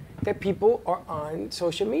day that people are on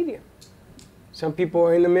social media. Some people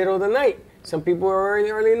are in the middle of the night. Some people are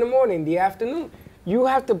early in the morning, the afternoon. You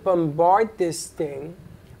have to bombard this thing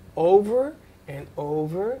over and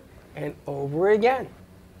over and over again.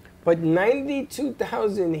 But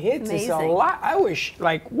 92,000 hits is a lot. I wish,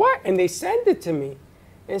 like, what? And they send it to me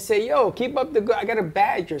and say, yo, keep up the good. I got a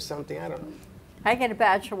badge or something. I don't know. I get a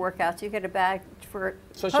badge for workouts. You get a badge for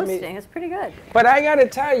Social posting. media. It's pretty good. But I got to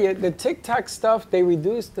tell you, the TikTok stuff, they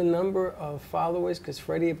reduced the number of followers because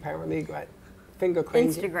Freddie apparently got finger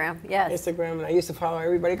crazy. Instagram, yes. Instagram, and I used to follow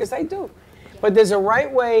everybody because I do. But there's a right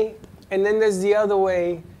way, and then there's the other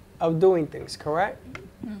way of doing things, correct?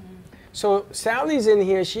 So Sally's in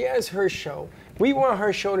here. She has her show. We want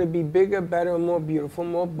her show to be bigger, better, more beautiful,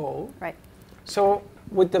 more bold. Right. So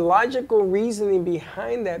would the logical reasoning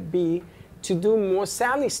behind that be to do more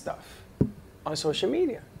Sally stuff on social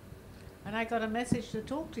media? And I got a message to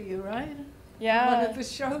talk to you, right? Yeah. One of the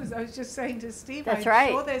shows, I was just saying to Steve, That's I'm right.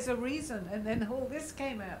 sure there's a reason. And then all this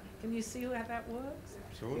came out. Can you see how that works?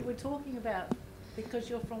 Absolutely. We were talking about, because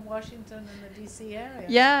you're from Washington and the D.C. area.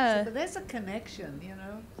 Yeah. So, but there's a connection, you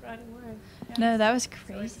know, right away. Yeah. No, that was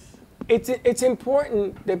crazy. It's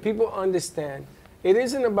important that people understand it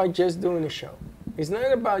isn't about just doing a show. It's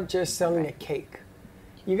not about just selling a cake.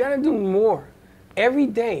 You got to do more. Every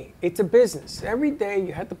day, it's a business. Every day,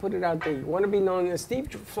 you have to put it out there. You want to be known. And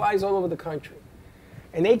Steve flies all over the country.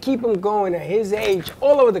 And they keep him going at his age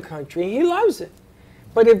all over the country. He loves it.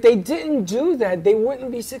 But if they didn't do that, they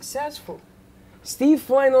wouldn't be successful. Steve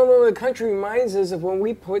flying all over the country reminds us of when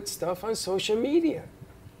we put stuff on social media.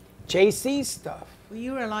 JC's stuff. Well,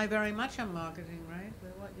 you rely very much on marketing, right,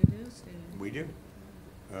 with what you do, Steve? We do.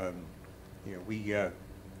 You know, we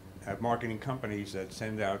have marketing companies that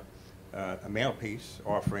send out a mail piece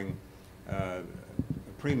offering a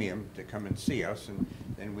premium to come and see us, and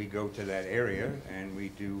then we go to that area and we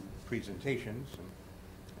do presentations and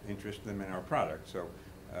interest them in our product. So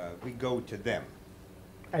we go to them.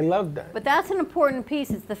 I love that. But that's an important piece.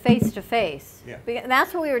 It's the face-to-face. Yeah.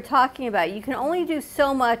 That's what we were talking about. You can only do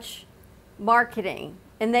so much marketing,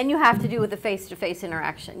 and then you have to do with the face-to-face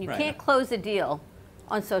interaction. You Right. can't close a deal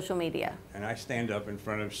on social media. And I stand up in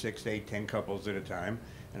front of 6, 8, 10 couples at a time,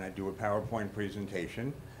 and I do a PowerPoint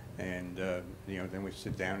presentation, And then we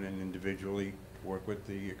sit down and individually work with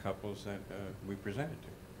the couples that we present it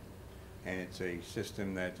to. And it's a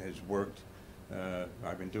system that has worked.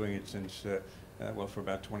 I've been doing it since, for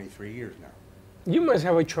about 23 years now. You must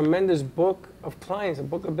have a tremendous book of clients, a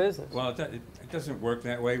book of business. Well, it doesn't work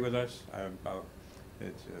that way with us.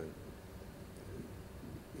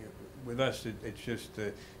 With us, it's just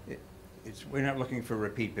we're not looking for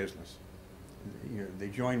repeat business. They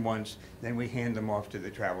join once, then we hand them off to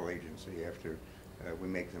the travel agency after we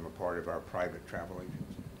make them a part of our private travel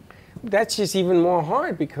agency. That's just even more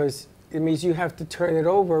hard because it means you have to turn it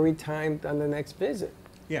over every time on the next visit.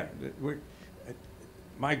 Yeah,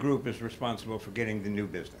 my group is responsible for getting the new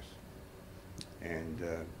business. And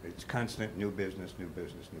it's constant new business, new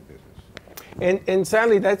business, new business. And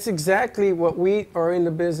sadly, that's exactly what we are in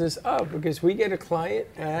the business of, because we get a client,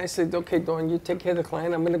 and I said, okay, Dawn, you take care of the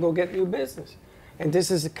client, I'm going to go get new business. And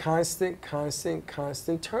this is a constant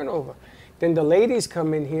turnover. Then the ladies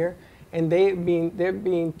come in here, and they're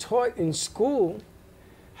being taught in school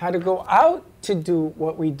how to go out to do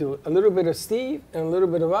what we do. A little bit of Steve and a little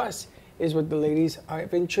bit of us is what the ladies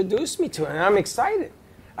have introduced me to, and I'm excited.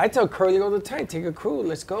 I tell Curly all the time, take a crew,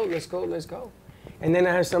 let's go, let's go, let's go. And then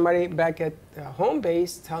I have somebody back at home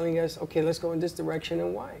base telling us, okay, let's go in this direction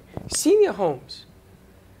and why. Senior homes,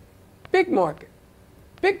 big market,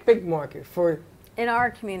 big market for... In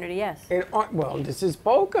our community, yes. Well, this is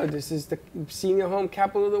Boca, this is the senior home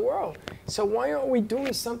capital of the world. So why aren't we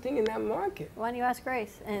doing something in that market? Why don't you ask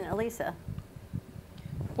Grace and Alisa?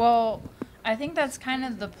 Well, I think that's kind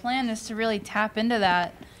of the plan, is to really tap into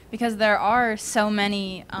that, because there are so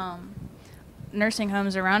many nursing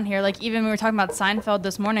homes around here. Like, even we were talking about Seinfeld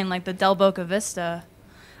this morning, like the Del Boca Vista.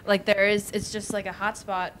 Like, it's just like a hot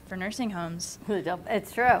spot for nursing homes.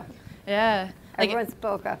 It's true. Yeah. Everyone's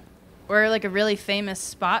Boca. We're like a really famous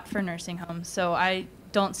spot for nursing homes, so I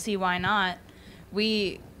don't see why not.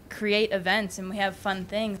 We create events and we have fun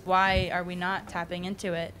things. Why are we not tapping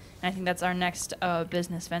into it? And I think that's our next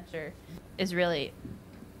business venture, is really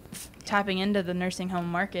tapping into the nursing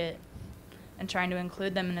home market and trying to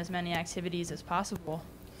include them in as many activities as possible.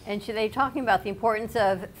 And should they talking about the importance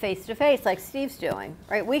of face-to-face, like Steve's doing,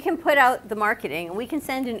 right? We can put out the marketing, and we can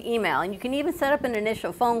send an email, and you can even set up an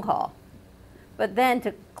initial phone call. But then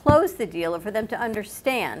to close the deal, or for them to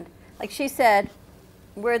understand, like she said,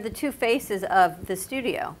 we're the two faces of the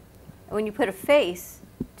studio. And when you put a face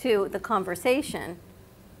to the conversation,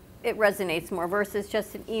 it resonates more versus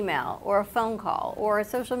just an email or a phone call or a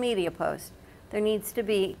social media post. There needs to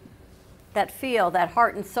be that feel, that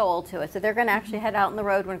heart and soul to it. So they're going to actually head out on the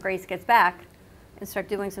road when Grace gets back and start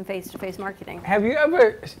doing some face-to-face marketing. Have you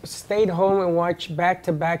ever stayed home and watched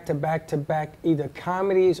back-to-back either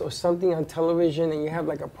comedies or something on television, and you have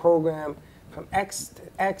like a program from X to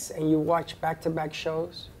X and you watch back-to-back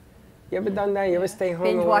shows? You ever done that? You ever stay home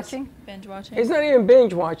Binge and watching? Binge watching. It's not even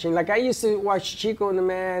binge watching. Like, I used to watch Chico and the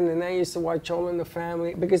Man, and I used to watch All in the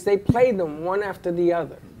Family, because they played them one after the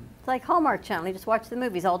other. It's like Hallmark Channel. You just watch the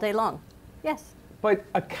movies all day long. Yes. But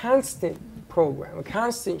a constant program, a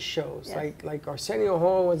constant shows, Yes. like Arsenio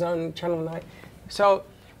Hall was on Channel 9. So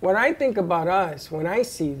what I think about us when I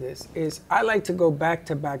see this is I like to go back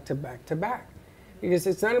to back, because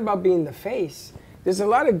it's not about being the face. There's a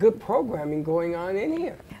lot of good programming going on in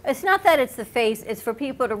here. It's not that it's the face, it's for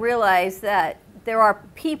people to realize that there are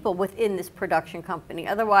people within this production company.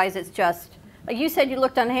 Otherwise, it's just, like you said, you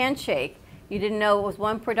looked on Handshake. You didn't know it was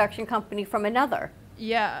one production company from another.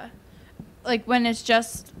 Yeah. Like, when it's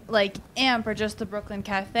just like AMP or just the Brooklyn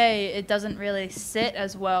Cafe, it doesn't really sit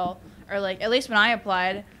as well. Or like, at least when I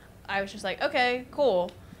applied, I was just like, okay, cool.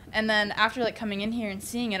 And then after like coming in here and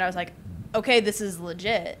seeing it, I was like, okay, this is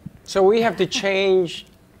legit. So we have to change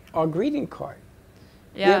our greeting card.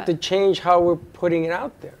 Yeah. We have to change how we're putting it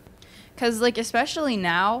out there. Because, like, especially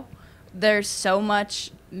now, there's so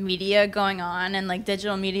much media going on, and, like,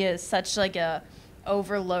 digital media is such, like, a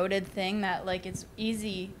overloaded thing that, like, it's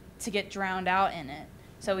easy to get drowned out in it.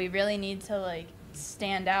 So we really need to, like,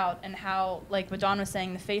 stand out, and how, like what Dawn was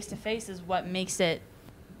saying, the face-to-face is what makes it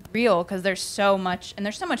real, because there's so much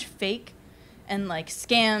fake and, like,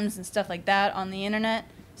 scams and stuff like that on the internet.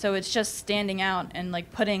 So it's just standing out and,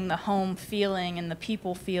 like, putting the home feeling and the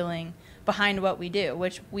people feeling behind what we do,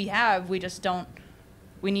 which we have. We just don't,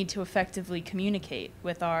 we need to effectively communicate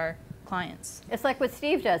with our clients. It's like what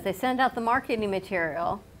Steve does. They send out the marketing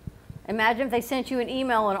material. Imagine if they sent you an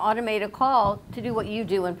email or an automated call to do what you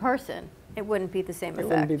do in person. It wouldn't be the same effect. It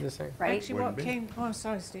wouldn't be the same. Right? Actually, what came... Oh,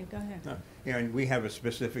 sorry, Steve. Go ahead. No. You know, and we have a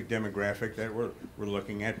specific demographic that we're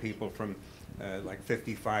looking at, people from like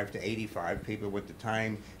 55 to 85, people with the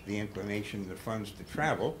time, the inclination, the funds to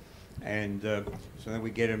travel. And so then we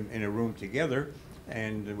get them in a room together,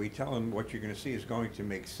 and we tell them what you're going to see is going to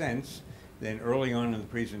make sense. Then early on in the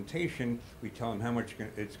presentation, we tell them how much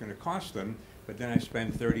it's going to cost them, but then I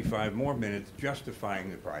spend 35 more minutes justifying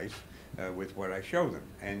the price with what I show them.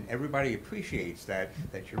 And everybody appreciates that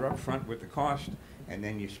you're up front with the cost, and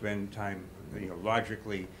then you spend time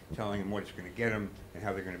logically telling them what it's going to get them and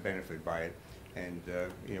how they're going to benefit by it. And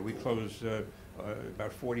we close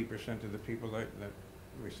about 40% of the people that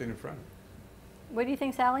we sit in front of. What do you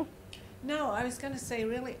think, Sally? No, I was going to say,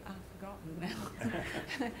 really, I've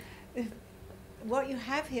forgotten now. What you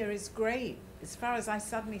have here is great, as far as I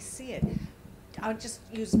suddenly see it. I'll just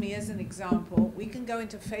use me as an example. We can go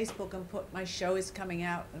into Facebook and put my show is coming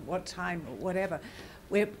out at what time or whatever.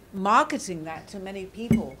 We're marketing that to many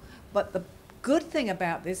people, but the good thing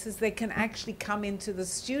about this is they can actually come into the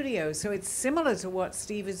studio. So it's similar to what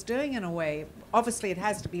Steve is doing in a way. Obviously it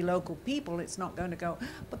has to be local people, it's not going to go,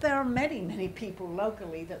 but there are many, many people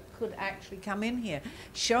locally that could actually come in here,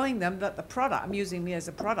 showing them that the product, I'm using me as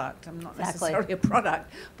a product, I'm not necessarily a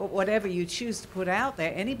product, but whatever you choose to put out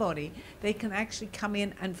there, anybody, they can actually come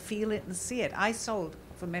in and feel it and see it. I sold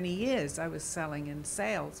for many years, I was selling in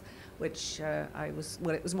sales, which it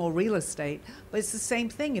was more real estate, but it's the same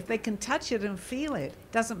thing. If they can touch it and feel it,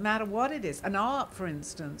 doesn't matter what it is. An art, for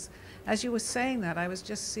instance. As you were saying that, I was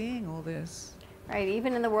just seeing all this. Right,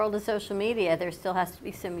 even in the world of social media, there still has to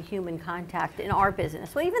be some human contact in our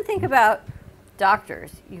business. Well, even think about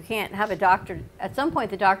doctors. You can't have a doctor, at some point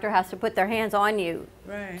the doctor has to put their hands on you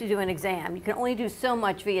to do an exam. You can only do so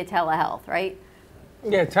much via telehealth, right?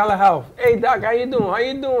 Yeah, telehealth. Hey, doc, how you doing? How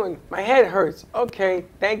you doing? My head hurts. Okay,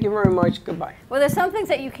 thank you very much. Goodbye. Well, there's some things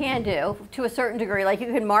that you can do to a certain degree, like you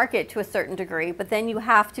can market to a certain degree, but then you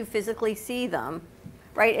have to physically see them,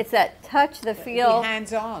 right? It's that touch, the feel. Be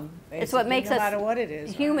hands-on. It's what makes no us matter what it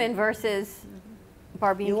is, human versus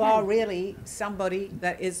Barbie and You Ken. are really somebody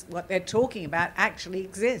that is what they're talking about actually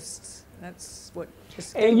exists. That's what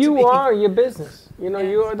just And you are your business. You know,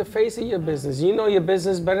 you are the face of your business. You know your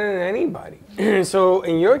business better than anybody. So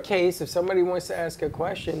in your case, if somebody wants to ask a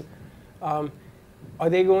question, are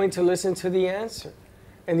they going to listen to the answer?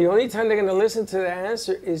 And the only time they're going to listen to the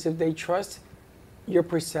answer is if they trust your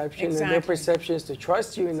perception, and their perception is to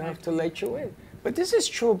trust you enough to let you in. But this is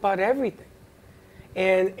true about everything.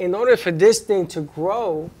 And in order for this thing to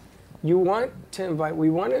grow, we want to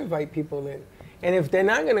invite people in. And if they're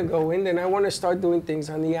not going to go in, then I want to start doing things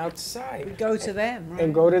on the outside. Go to them, right?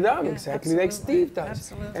 And go to them, exactly like Steve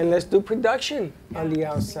does. Absolutely. And let's do production on the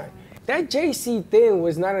outside. That JC thing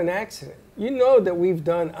was not an accident. You know that we've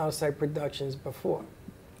done outside productions before.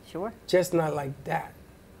 Sure. Just not like that.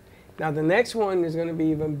 Now the next one is going to be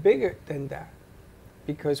even bigger than that,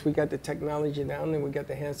 because we got the technology down and we got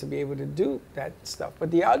the hands to be able to do that stuff. But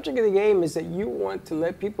the object of the game is that you want to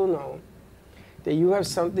let people know that you have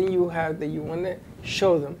something you have that you want to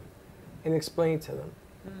show them and explain to them.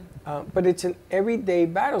 But it's an everyday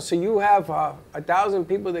battle. So you have 1,000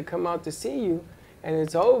 people that come out to see you, and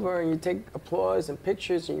it's over, and you take applause and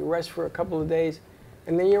pictures, and you rest for a couple of days,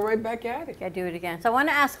 and then you're right back at it. Gotta do it again. So I want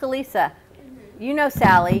to ask Alisa, you know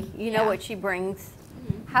Sally, you know what she brings.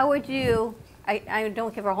 How would you, I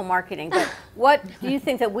don't give her whole marketing, but what do you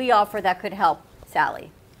think that we offer that could help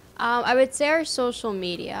Sally? I would say our social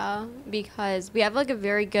media, because we have like a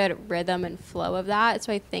very good rhythm and flow of that.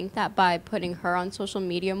 So I think that by putting her on social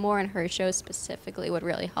media more and her show specifically would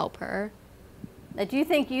really help her. Now, do you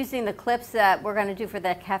think using the clips that we're going to do for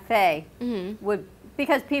that cafe would,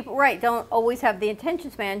 because people, don't always have the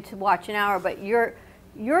attention span to watch an hour, but your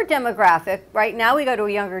demographic, right now we go to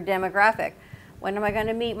a younger demographic. When am I going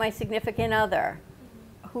to meet my significant other?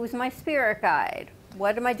 Who's my spirit guide?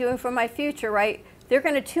 What am I doing for my future, right? They're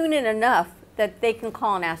going to tune in enough that they can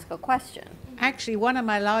call and ask a question. Actually, one of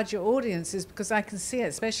my larger audiences, because I can see it,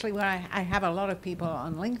 especially when I have a lot of people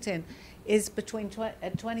on LinkedIn, is between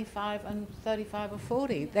 25 and 35 or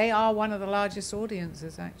 40. They are one of the largest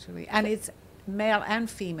audiences, actually. And it's male and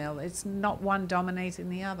female. It's not one dominating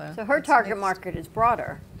the other. So her target market is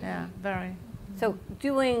broader. Yeah, very. So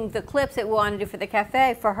doing the clips that we want to do for the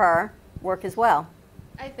cafe for her work as well.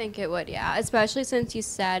 I think it would, yeah. Especially since you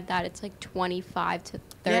said that it's like 25 to 35.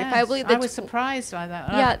 Yes, I believe I was surprised by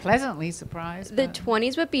that. Yeah, pleasantly surprised. The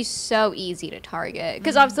 20s would be so easy to target.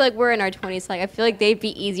 Because obviously, like, we're in our 20s. Like, I feel like they'd be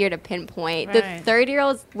easier to pinpoint. Right. The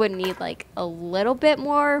 30-year-olds would need, like, a little bit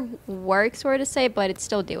more work, sort of say, but it's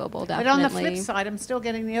still doable, definitely. But on the flip side, I'm still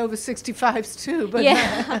getting the over 65s, too. But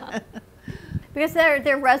yeah. Because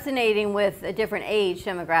they're resonating with a different age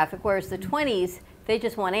demographic, whereas the 20s, they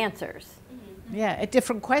just want answers. Yeah,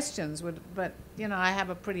 different questions would, but I have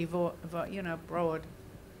a pretty broad.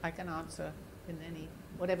 I can answer in any,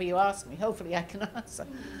 whatever you ask me. Hopefully I can answer.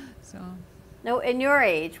 So. No, in your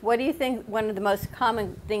age, what do you think one of the most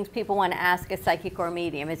common things people want to ask a psychic or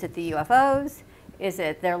medium? Is it the UFOs? Is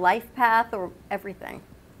it their life path, or everything?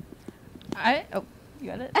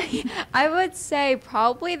 You got it? I would say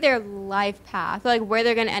probably their life path, like where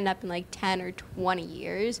they're going to end up in like 10 or 20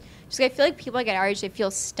 years. Just I feel like people like at our age, they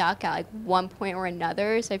feel stuck at like one point or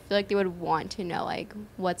another. So I feel like they would want to know like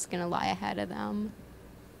what's going to lie ahead of them.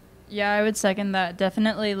 Yeah, I would second that.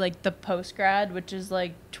 Definitely like the post-grad, which is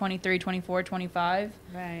like 23, 24, 25.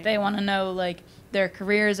 Right. They want to know like their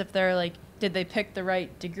careers, if they're like, did they pick the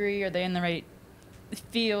right degree? Are they in the right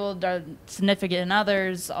field? Are significant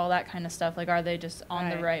others? All that kind of stuff. Like, are they just on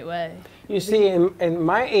the right way? You see, in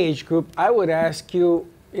my age group, I would ask you,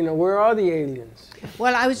 where are the aliens?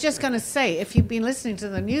 Well, I was just going to say, if you've been listening to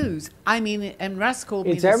the news, I mean, and Russ called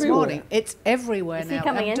me It's this everywhere. morning. It's everywhere Is he now.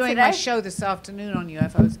 coming I'm in doing today? my show this afternoon on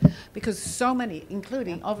UFOs because so many,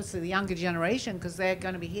 including obviously the younger generation, because they're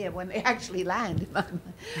going to be here when they actually land.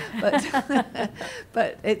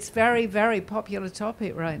 But it's very, very popular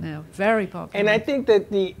topic right now. Very popular. And I think that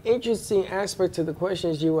the interesting aspect to the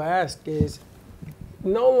questions you ask is,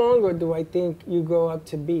 no longer do I think you grow up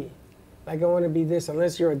to be. Like, I want to be this,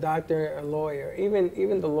 unless you're a doctor, a lawyer.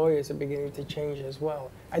 Even the lawyers are beginning to change as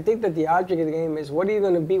well. I think that the object of the game is, what are you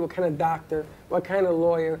going to be? What kind of doctor? What kind of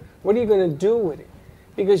lawyer? What are you going to do with it?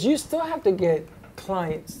 Because you still have to get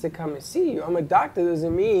clients to come and see you. I'm a doctor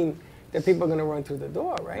doesn't mean that people are going to run through the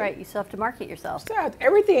door, right? Right, you still have to market yourself.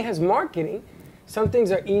 Everything has marketing. Some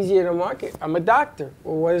things are easier to market. I'm a doctor.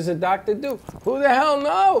 Well, what does a doctor do? Who the hell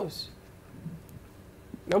knows?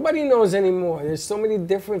 Nobody knows anymore. There's so many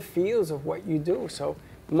different fields of what you do. So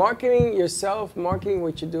marketing yourself, marketing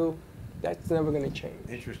what you do, that's never going to change.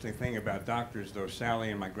 Interesting thing about doctors, though,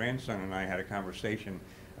 Sally and my grandson and I had a conversation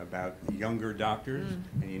about younger doctors,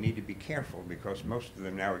 and you need to be careful because most of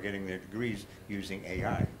them now are getting their degrees using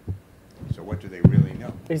AI. So what do they really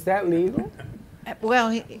know? Is that legal? Well,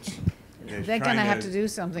 they're going to have to do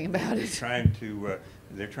something about it.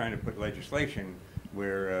 They're trying to put legislation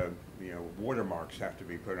where watermarks have to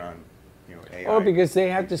be put on AI. Oh, because they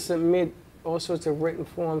have to submit all sorts of written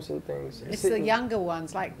forms and things. It's the younger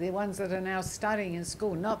ones, like the ones that are now studying in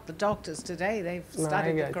school, not the doctors today. They've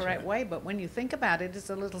studied the correct way, but when you think about it, it's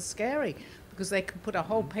a little scary because they can put a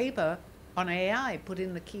whole paper on AI, put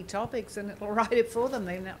in the key topics, and it'll write it for them.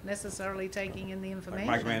 They're not necessarily taking in the information.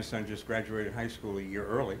 My grandson just graduated high school a year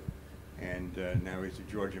early, and now he's at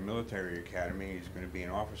Georgia Military Academy. He's going to be an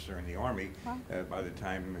officer in the Army by the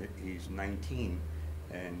time he's 19,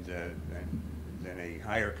 and then a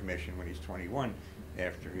higher commission when he's 21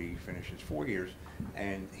 after he finishes 4 years.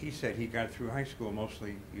 And he said he got through high school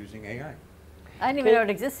mostly using AI. I didn't even know it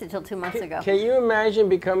existed until 2 months ago. Can you imagine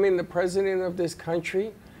becoming the president of this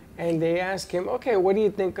country and they ask him, okay, what do you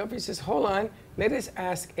think of? He says, hold on, let us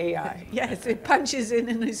ask AI. Yes, it punches in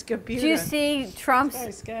his computer. Do you see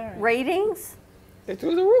Trump's ratings? They're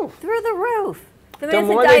through the roof. Through the roof. The The man's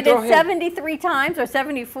more they indicted throw him- 73 times or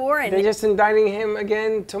 74. And They're just indicting him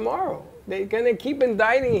again tomorrow. They're going to keep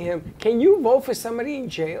indicting him. Can you vote for somebody in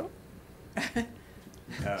jail?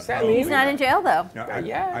 He's not in jail, though. No,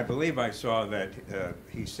 I believe I saw that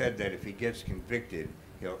he said that if he gets convicted,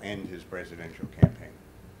 he'll end his presidential campaign.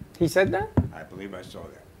 He said that? I believe I saw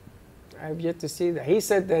that. I've yet to see that. He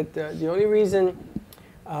said that the only reason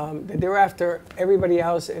that they're after everybody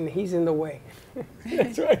else and he's in the way.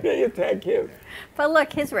 That's why they attack him. But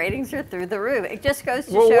look, his ratings are through the roof. It just goes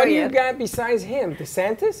to Well, show what do you. you got besides him?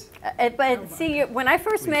 DeSantis? But see, when I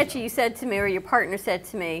first met you, you said to me, or your partner said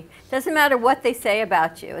to me, doesn't matter what they say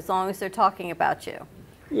about you, as long as they're talking about you.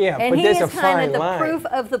 Yeah, and but he there's is a kind fine of the line. proof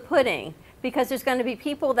of the pudding, because there's going to be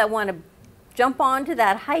people that want to jump onto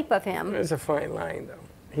that hype of him. There's a fine line, though.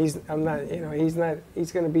 He's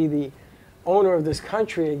going to be the owner of this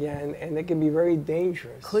country again, and it can be very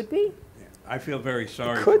dangerous. Could be. I feel very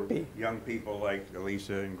sorry could for be. young people like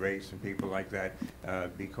Alisa and Grace and people like that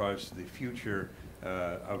because the future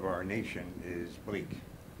of our nation is bleak.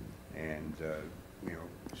 And,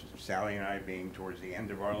 Sally and I being towards the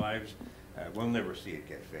end of our lives, we'll never see it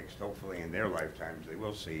get fixed. Hopefully in their lifetimes they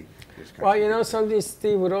will see this country. Well, you know something,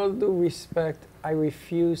 Steve, with all due respect, I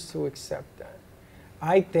refuse to accept that.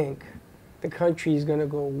 I think the country is going to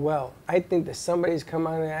go well. I think that somebody's come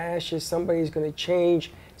out of the ashes, somebody's going to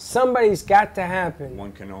change. Somebody's got to happen.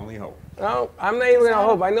 One can only hope. No, I'm not even going to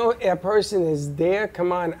hope. I know a person is there.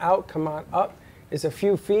 Come on out, come on up. There's a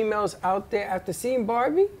few females out there. After seeing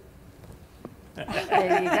Barbie,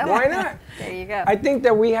 There you go. why not? There you go. I think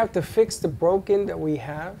that we have to fix the broken that we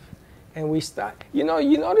have, and we start. You know,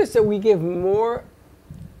 you notice that we give more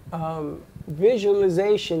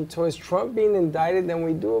visualization towards Trump being indicted than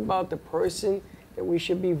we do about the person that we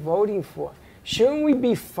should be voting for. Shouldn't we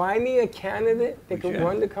be finding a candidate that can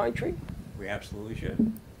run the country? We absolutely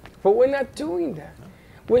should. But we're not doing that.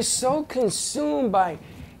 We're so consumed by,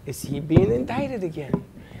 is he being indicted again?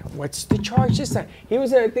 What's the charge this time? He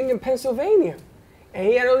was in a thing in Pennsylvania. And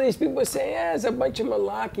he had all these people saying, yeah, it's a bunch of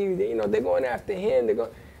malarkey. You know, they're going after him. They're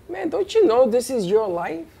going, man, don't you know this is your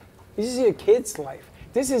life? This is your kid's life.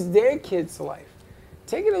 This is their kid's life.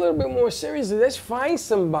 Take it a little bit more seriously. Let's find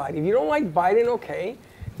somebody. If you don't like Biden, okay.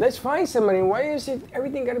 Let's find somebody. Why is it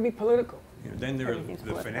everything got to be political? You know, then there are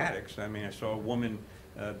the fanatics. I mean, I saw a woman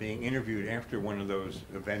being interviewed after one of those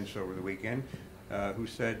events over the weekend who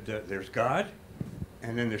said, there's God,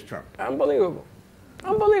 and then there's Trump. Unbelievable.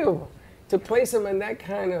 Unbelievable. To place him in that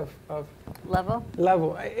kind of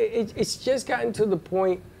level. It's just gotten to the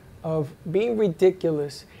point of being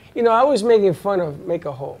ridiculous. You know, I was making fun of Make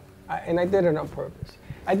a Hole, and I did it on purpose.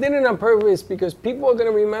 I did it on purpose because people are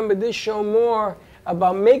going to remember this show more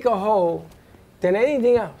about Make a Hole than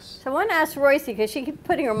anything else. So I want to ask Roysi, because she keeps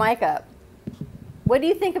putting her mic up. What do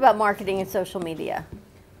you think about marketing and social media?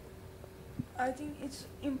 I think it's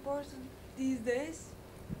important these days,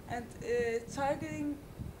 and targeting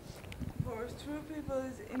for true people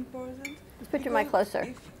is important. Let's put your mic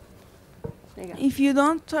closer. There you go. If you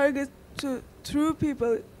don't target to true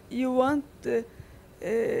people, you want the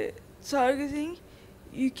targeting,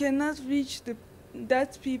 you cannot reach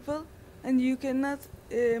that people, and you cannot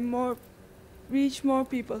reach more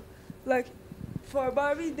people. Like for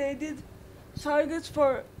Barbie, they did targets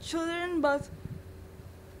for children, but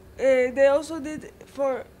they also did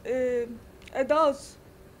for adults.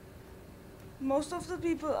 Most of the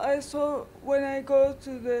people I saw when I go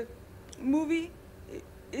to the movie,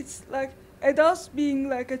 it's like adults being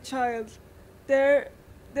like a child. They're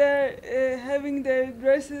having their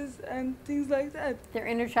dresses and things like that. Their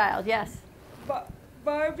inner child, yes.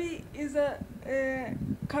 Barbie is a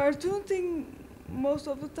cartoon thing most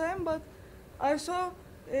of the time, but I saw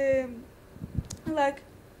like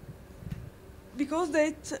because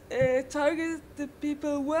they target the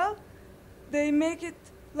people well, they make it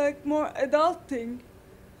like more adult thing,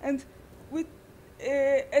 and with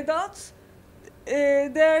adults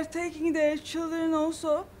they're taking their children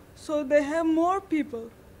also, so they have more people.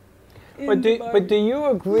 But do you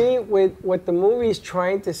agree with what the movie is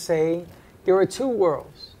trying to say? There are two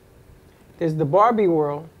worlds. There's the Barbie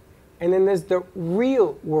world, and then there's the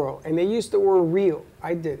real world. And they used the word real.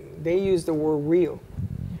 I didn't. They used the word real.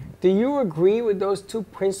 Do you agree with those two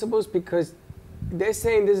principles? Because they're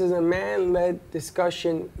saying this is a man-led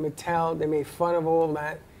discussion, Mattel, they made fun of all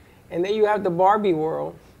that. And then you have the Barbie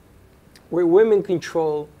world, where women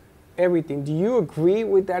control everything. Do you agree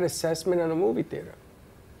with that assessment on a movie theater?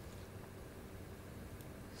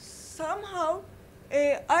 Somehow,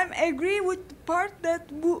 I agree with the part that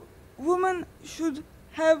women should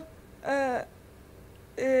have a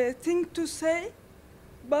thing to say,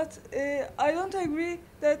 but I don't agree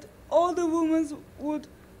that all the women would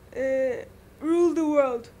rule the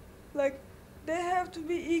world. Like, they have to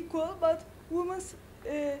be equal, but women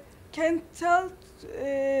can tell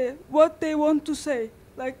what they want to say.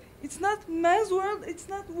 Like, it's not man's world, it's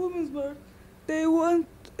not women's world.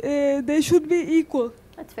 They should be equal.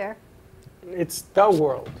 That's fair. It's the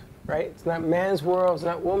world, right? It's not man's world, it's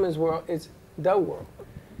not woman's world, it's the world.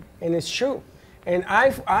 And it's true. And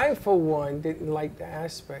I for one, didn't like the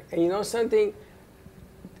aspect. And you know something?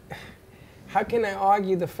 How can I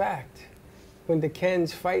argue the fact when the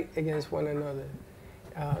Kens fight against one another?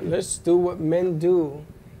 Let's do what men do.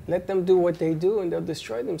 Let them do what they do and they'll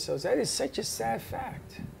destroy themselves. That is such a sad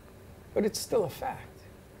fact. But it's still a fact.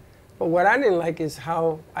 But what I didn't like is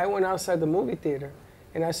how I went outside the movie theater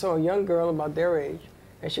and I saw a young girl about their age,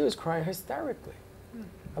 and she was crying hysterically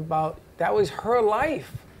about that was her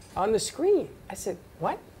life on the screen. I said,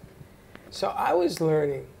 what? So I was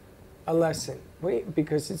learning a lesson. Wait,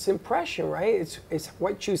 because it's impression, right? It's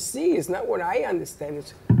what you see. It's not what I understand.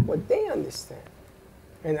 It's what they understand.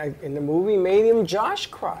 And in the movie made him Josh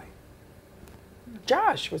cry.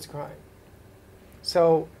 Josh was crying.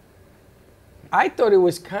 So I thought it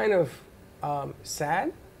was kind of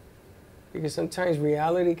sad, because sometimes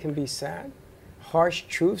reality can be sad. Harsh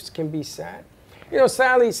truths can be sad. You know,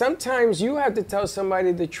 Sally, sometimes you have to tell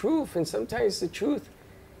somebody the truth, and sometimes the truth,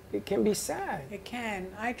 it can be sad. It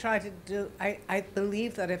can. I try to do, I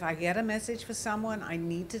believe that if I get a message for someone, I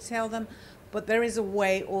need to tell them, but there is a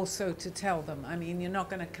way also to tell them. I mean, you're not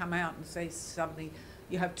going to come out and say something,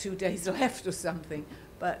 you have 2 days left or something,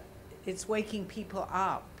 but it's waking people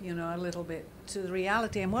up, you know, a little bit to the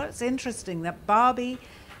reality. And what's interesting, that Barbie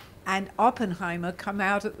and Oppenheimer come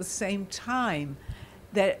out at the same time.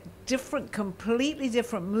 They're different, completely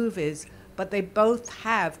different movies, but they both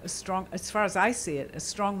have a strong, as far as I see it, a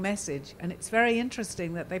strong message. And it's very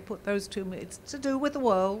interesting that they put those two, it's to do with the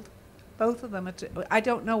world. Both of them are I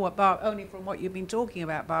don't know what, only from what you've been talking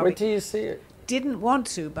about, Barbie. Wait till you see it. Didn't want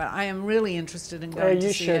to, but I am really interested in going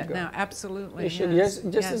to see it go. now. Absolutely. You should, yes,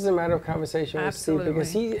 just as a matter of conversation with Steve,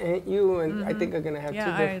 because he and you and I think are going to have two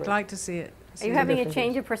different. Yeah, I'd like to see it. Are you having a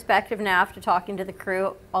change of perspective now after talking to the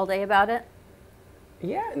crew all day about it?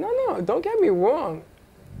 Yeah, no, don't get me wrong.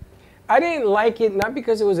 I didn't like it, not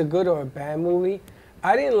because it was a good or a bad movie.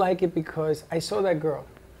 I didn't like it because I saw that girl.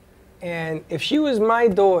 And if she was my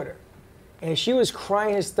daughter, and she was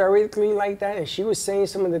crying hysterically like that, and she was saying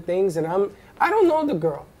some of the things, and I don't know the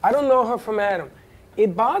girl. I don't know her from Adam.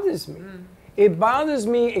 It bothers me. It bothers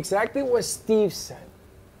me exactly what Steve said.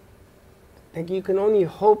 That you can only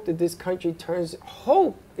hope that this country turns,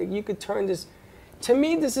 hope that you could turn this. To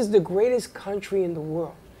me, this is the greatest country in the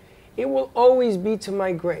world. It will always be to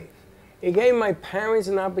my grave. It gave my parents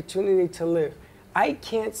an opportunity to live. I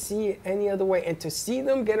can't see it any other way. And to see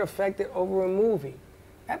them get affected over a movie,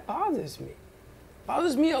 that bothers me.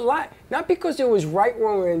 Bothers me a lot. Not because it was right,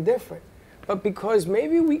 wrong, or indifferent, but because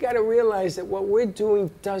maybe we got to realize that what we're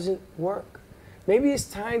doing doesn't work. Maybe it's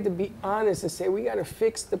time to be honest and say we got to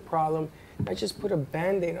fix the problem, not just put a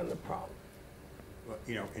Band-Aid on the problem. Well,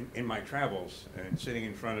 you know, in my travels and sitting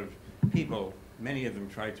in front of people, many of them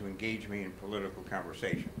tried to engage me in political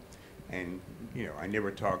conversation. And, you know, I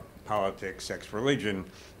never talk politics, sex, religion,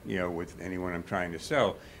 you know, with anyone I'm trying to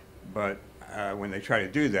sell. But when they try to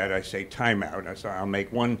do that, I say time out. I'll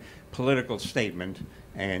make one political statement,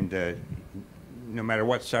 and no matter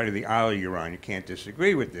what side of the aisle you're on, you can't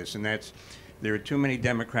disagree with this. And that's, there are too many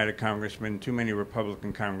Democratic congressmen, too many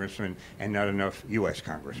Republican congressmen, and not enough U.S.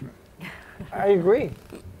 congressmen. I agree.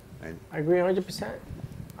 And I agree 100%.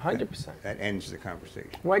 100%. That ends the conversation.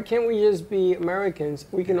 Why can't we just be Americans?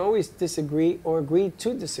 We can always disagree or agree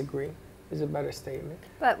to disagree is a better statement.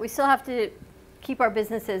 But we still have to keep our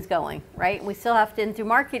businesses going, right? We still have to, and through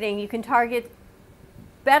marketing, you can target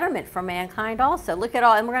betterment for mankind also. Look at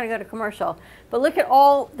all, and we're going to go to commercial, but look at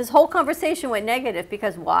all, this whole conversation went negative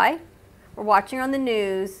because why? We're watching on the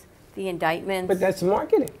news, the indictments. But that's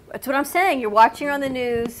marketing. That's what I'm saying. You're watching on the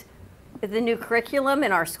news, the new curriculum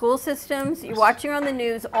in our school systems. You're watching on the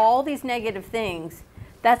news all these negative things.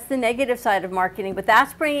 That's the negative side of marketing, but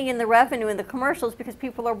that's bringing in the revenue in the commercials because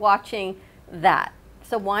people are watching that.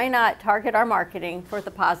 So why not target our marketing for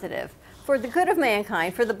the positive, for the good of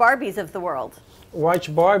mankind, for the Barbies of the world?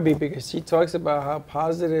 Watch Barbie because she talks about how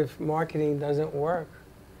positive marketing doesn't work.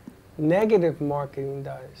 Negative marketing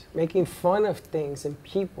does. Making fun of things and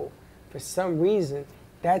people, for some reason,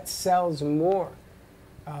 that sells more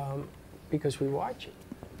because we watch it.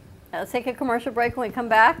 Now let's take a commercial break. When we come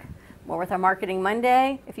back, more with our Marketing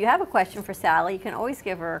Monday. If you have a question for Sally, you can always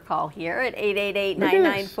give her a call here at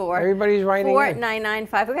 888-994. Everybody's writing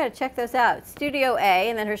 4995. We've got to check those out. Studio A,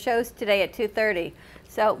 and then her show's today at 2:30.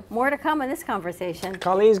 So more to come in this conversation.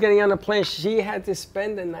 Colleen's getting on a plane. She had to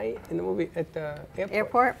spend the night in the movie at the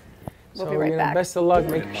airport. We'll be right back. Best of luck.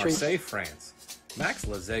 In Marseille, France, Max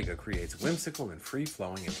Lazega creates whimsical and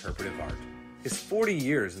free-flowing interpretive art. His 40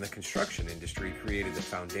 years in the construction industry created the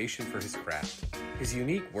foundation for his craft. His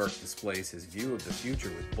unique work displays his view of the future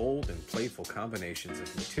with bold and playful combinations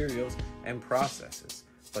of materials and processes,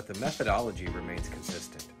 but the methodology remains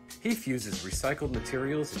consistent. He fuses recycled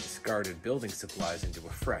materials and discarded building supplies into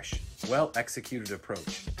a fresh, well-executed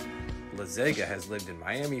approach. Lazega has lived in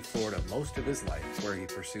Miami, Florida most of his life, where he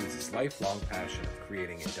pursues his lifelong passion of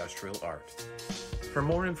creating industrial art. For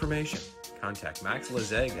more information, contact Max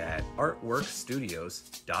Lazega at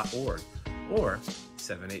artworkstudios.org or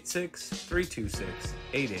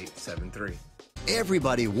 786-326-8873.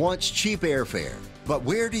 Everybody wants cheap airfare, but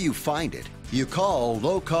where do you find it? You call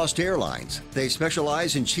Low Cost Airlines. They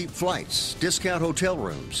specialize in cheap flights, discount hotel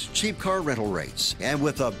rooms, cheap car rental rates, and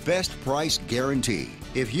with a best price guarantee.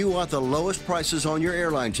 If you want the lowest prices on your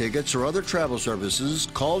airline tickets or other travel services,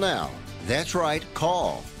 call now. That's right,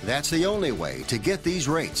 call. That's the only way to get these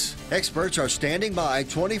rates. Experts are standing by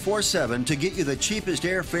 24/7 to get you the cheapest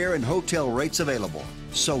airfare and hotel rates available.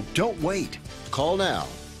 So don't wait. Call now.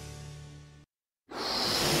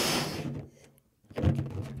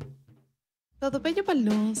 Todo Bello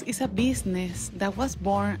Balloons is a business that was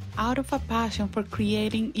born out of a passion for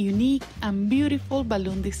creating unique and beautiful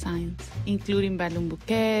balloon designs, including balloon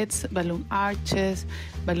bouquets, balloon arches,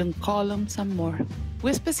 balloon columns, and more.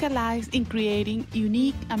 We specialize in creating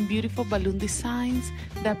unique and beautiful balloon designs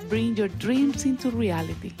that bring your dreams into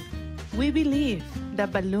reality. We believe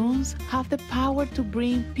that balloons have the power to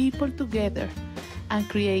bring people together and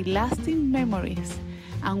create lasting memories,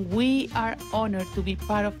 and we are honored to be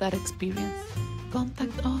part of that experience.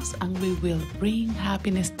 Contact us and we will bring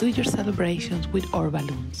happiness to your celebrations with our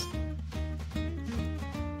balloons.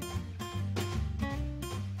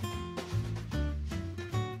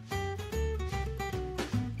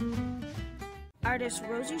 Artist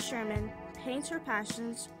Rosie Sherman paints her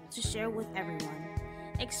passions to share with everyone.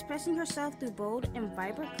 Expressing herself through bold and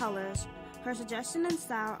vibrant colors, her suggestion and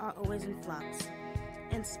style are always in flux.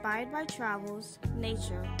 Inspired by travels,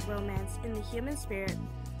 nature, romance, and the human spirit,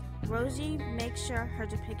 Rosie makes sure her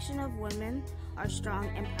depiction of women are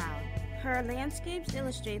strong and proud. Her landscapes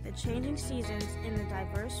illustrate the changing seasons in the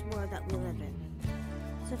diverse world that we live in.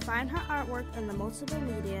 To find her artwork in the multiple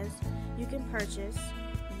medias you can purchase,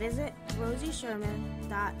 visit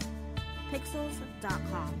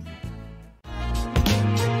rosiesherman.pixels.com.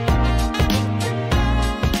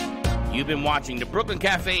 You've been watching the Brooklyn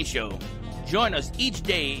Cafe Show. Join us each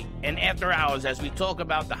day and after hours as we talk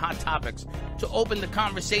about the hot topics to open the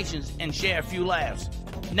conversations and share a few laughs.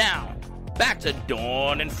 Now, back to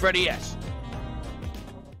Dawn and Freddie S.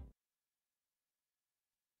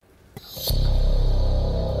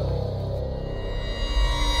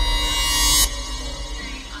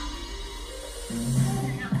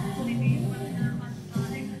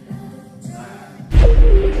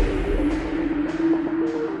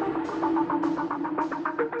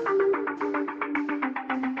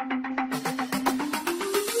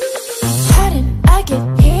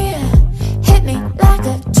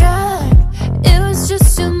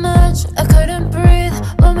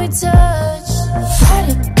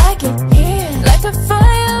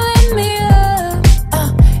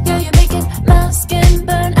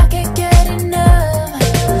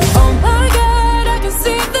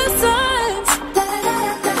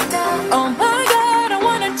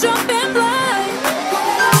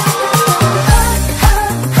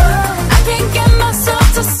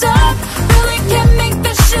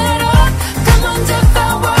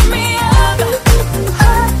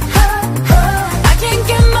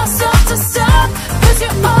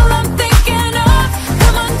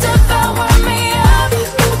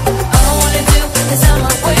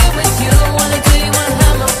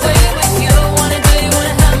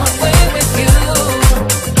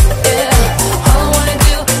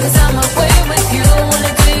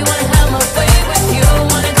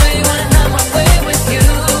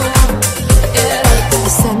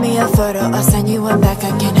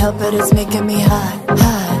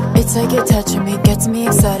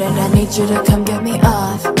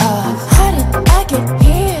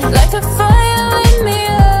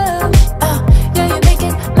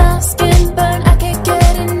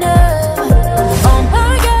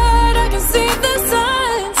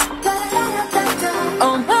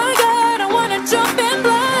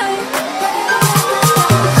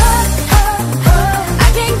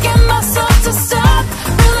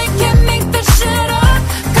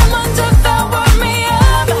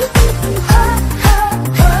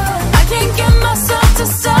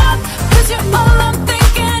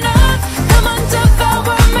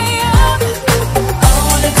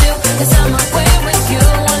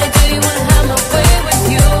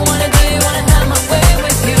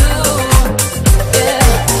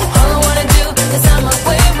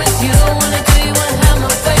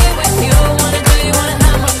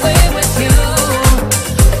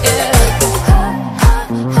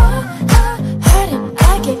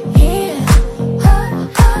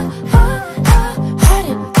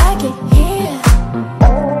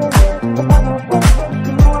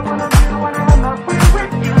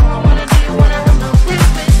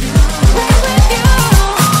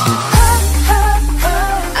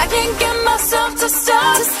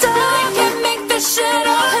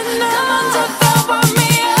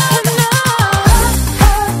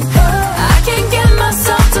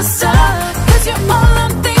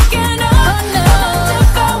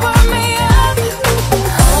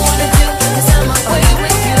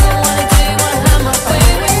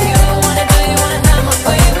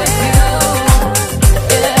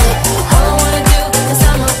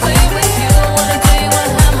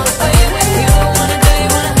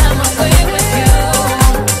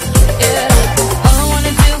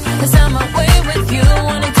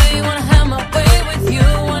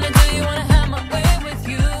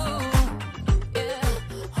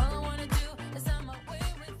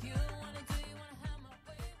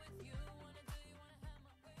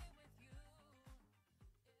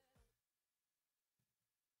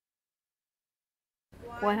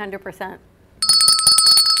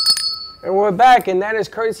 And we're back, and that is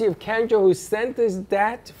courtesy of Kendra, who sent us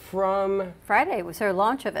that from Friday was her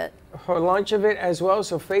launch of it. Her launch of it as well.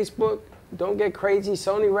 So Facebook, don't get crazy.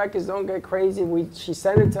 Sony Records, don't get crazy. She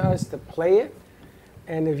sent it to us to play it,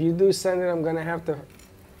 and if you do send it, I'm gonna have to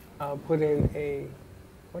put in a,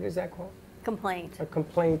 what is that called? Complaint. A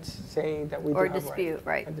complaint saying that we Or do have dispute,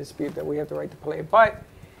 right. A dispute that we have the right to play it. But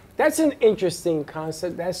that's an interesting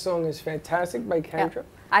concept. That song is fantastic by Kendra. Yeah.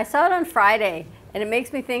 I saw it on Friday, and it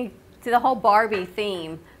makes me think to the whole Barbie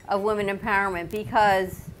theme of women empowerment,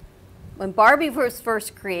 because when Barbie was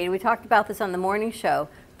first created, we talked about this on the morning show,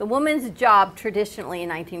 the woman's job traditionally in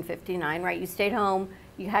 1959, right? You stayed home,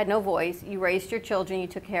 you had no voice, you raised your children, you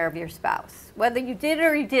took care of your spouse. Whether you did it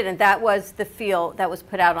or you didn't, that was the feel that was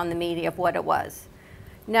put out on the media of what it was.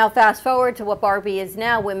 Now fast forward to what Barbie is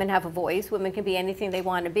now. Women have a voice, women can be anything they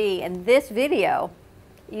want to be, and this video,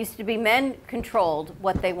 it used to be men controlled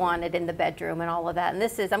what they wanted in the bedroom and all of that. And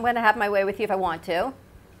this is, I'm going to have my way with you if I want to.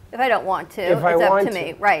 If I don't want to, it's up to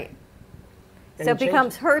me. Right. So it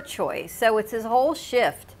becomes her choice. So it's this whole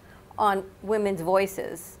shift on women's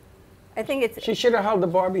voices. I think it's... She should have held the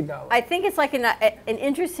Barbie doll. I think it's like an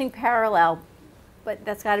interesting parallel, but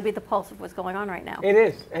that's got to be the pulse of what's going on right now. It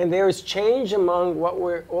is. And there is change among what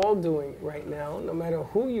we're all doing right now. No matter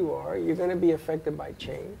who you are, you're going to be affected by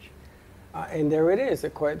change. And there it is. The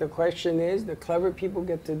question is, the clever people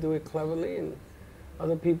get to do it cleverly, and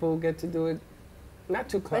other people get to do it not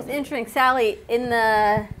too cleverly. It's interesting, Sally, in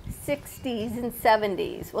the 60s and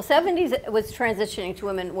 70s, well, 70s was transitioning to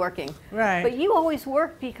women working. Right. But you always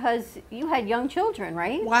worked because you had young children,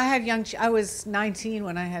 right? Well, I had I was 19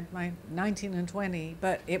 when I had my 19 and 20,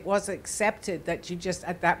 but it was accepted that you just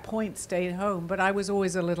at that point stayed home. But I was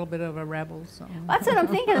always a little bit of a rebel. So. That's what I'm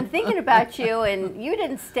thinking. I'm thinking about you, and you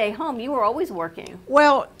didn't stay home. You were always working.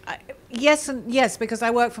 Well, yes and yes, because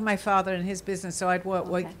I worked for my father in his business, so I'd work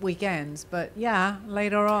weekends. But yeah,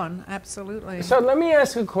 later on, absolutely. So let me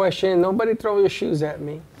ask a question. Nobody throw your shoes at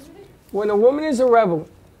me. When a woman is a rebel,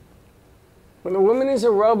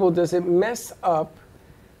 does it mess up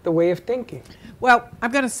the way of thinking? Well,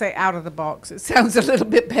 I'm going to say out of the box. It sounds a little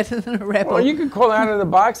bit better than a rebel. Well, you could call it out of the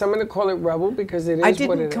box. I'm going to call it rebel because it is what it is. I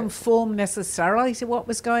didn't conform necessarily to what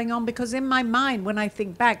was going on, because in my mind, when I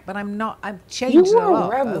think back, but I'm not, I've changed a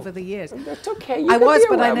lot over the years. That's okay. I was,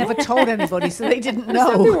 but I never told anybody, so they didn't know.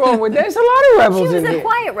 There's nothing wrong with that. There's a lot of rebels in here. She was a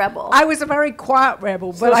quiet rebel. I was a very quiet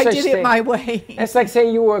rebel, but I did it my way. It's like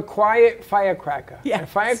saying you were a quiet firecracker. Yeah. A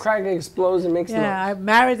firecracker explodes and makes noise. Yeah, I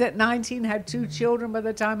married at 19, had 2 children by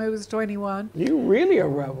the time I was 21. You really a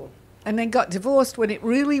rebel. And then got divorced when it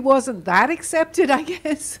really wasn't that accepted, I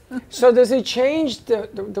guess. So does it change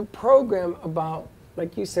the program about,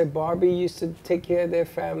 like you said, Barbie used to take care of their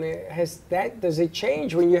family. Does it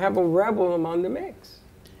change when you have a rebel among the mix?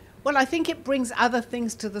 Well, I think it brings other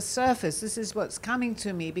things to the surface. This is what's coming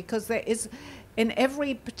to me, because there is, in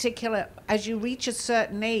every particular, as you reach a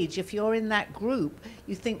certain age, if you're in that group,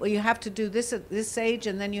 you think, well, you have to do this at this age,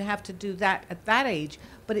 and then you have to do that at that age.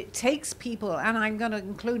 But it takes people, and I'm going to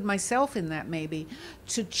include myself in that maybe,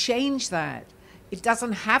 to change that. It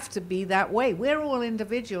doesn't have to be that way. We're all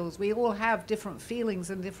individuals. We all have different feelings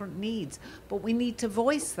and different needs, but we need to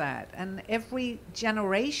voice that. And every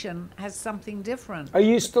generation has something different. Are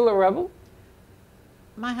you still a rebel?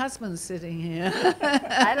 My husband's sitting here.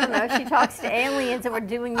 I don't know. She talks to aliens and we're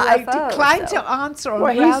doing UFOs. I decline to answer on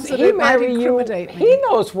grounds that it might incriminate me. He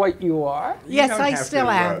knows what you are. Yes, I still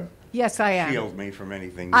am. Yes, I am. Shield me from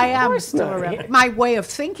anything. I am still a rebel. My way of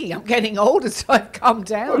thinking, I'm getting older, so I've come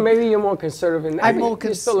down. Well, maybe you're more conservative than that.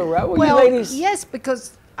 You're still a rebel. Well, you ladies. Yes,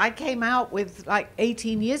 because I came out with, like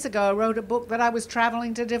 18 years ago, I wrote a book that I was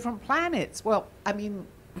traveling to different planets. Well, I mean,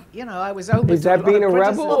 you know, I was open to Is that being a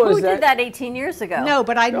rebel? Well, who did that 18 years ago? No,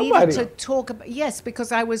 but I needed to talk about, yes,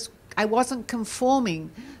 because I wasn't conforming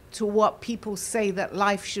to what people say that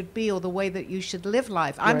life should be or the way that you should live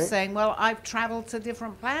life. I'm saying, well, I've traveled to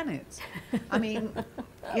different planets. I mean,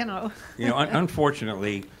 you know. You know,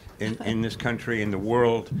 unfortunately, in this country, in the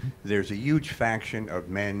world, there's a huge faction of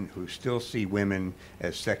men who still see women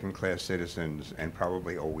as second-class citizens and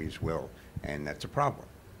probably always will, and that's a problem.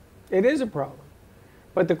 It is a problem.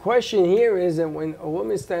 But the question here is that when a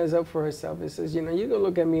woman stands up for herself and says, you know, you can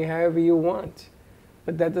look at me however you want,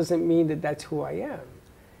 but that doesn't mean that that's who I am.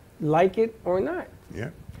 Like it or not.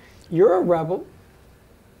 Yeah. You're a rebel.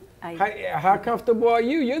 How comfortable are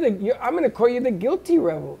you? I'm going to call you the guilty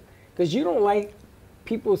rebel because you don't like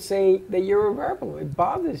people say that you're a rebel. It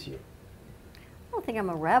bothers you. I don't think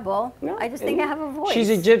I'm a rebel. No, I just think I have a voice.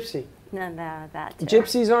 She's a gypsy. No, that too.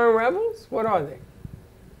 Gypsies aren't rebels? What are they?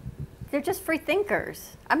 they're just free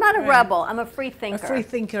thinkers. I'm not a rebel. I'm a free thinker. A free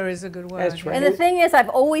thinker is a good word. That's right. And the thing is, I've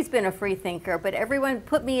always been a free thinker, but everyone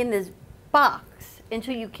put me in this box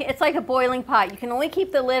until you can't. It's like a boiling pot. You can only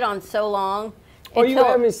keep the lid on so long. Oh, you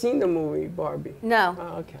haven't seen the movie Barbie? No.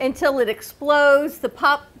 Oh, okay. Until it explodes, the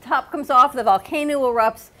top comes off, the volcano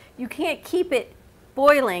erupts. You can't keep it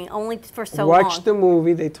boiling only for so long. Watch the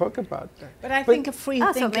movie. They talk about that. But I think a free so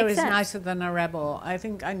it thinker makes is sense. nicer than a rebel. I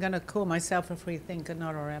think I'm going to call myself a free thinker,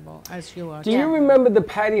 not a rebel, as you are. Do you remember the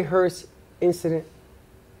Patty Hearst incident?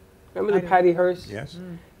 Remember the Patty Hearst? Yes.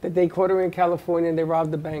 That they caught her in California and they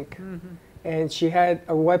robbed the bank. And she had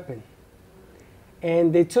a weapon.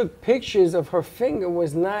 And they took pictures of her finger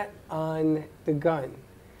was not on the gun.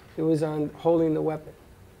 It was on holding the weapon.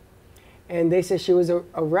 And they said she was a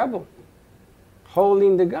rebel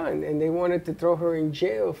holding the gun. And they wanted to throw her in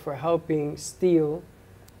jail for helping steal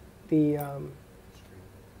the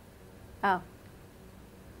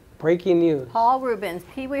breaking news. Paul Rubens,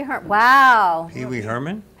 Pee Wee Herman. Wow. Pee Wee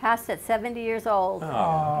Herman? Passed at 70 years old.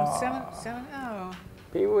 Oh.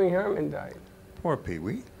 Pee Wee Herman died. Poor Pee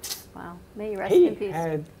Wee. Wow. May you rest He in peace.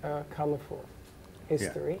 had a colorful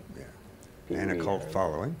history. Yeah. And a cult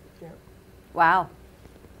following. Yeah. Wow.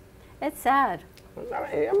 It's sad. I'm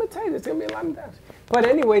gonna tell you, there's gonna be a lot of deaths. But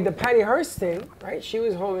anyway, the Patty Hearst thing, right? She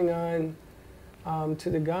was holding on to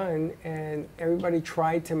the gun, and everybody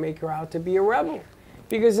tried to make her out to be a rebel,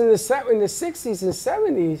 because in the 60s and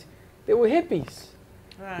 70s, they were hippies,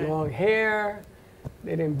 long hair,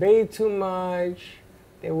 they didn't bathe too much,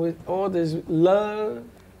 there was all this love.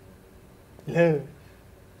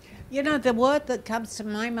 You know, the word that comes to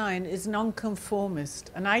my mind is nonconformist.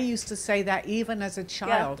 And I used to say that even as a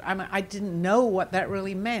child. I didn't know what that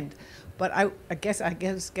really meant. But I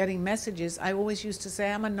guess getting messages, I always used to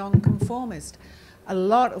say I'm a nonconformist. A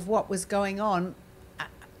lot of what was going on,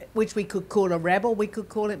 which we could call a rebel, we could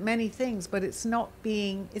call it many things, but it's out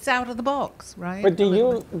of the box, right? But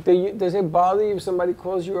does it bother you if somebody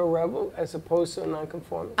calls you a rebel as opposed to a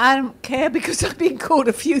nonconformist? I don't care, because I've been called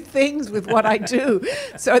a few things with what I do.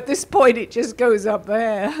 So at this point, it just goes up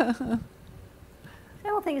there. I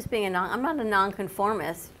don't think it's being I'm not a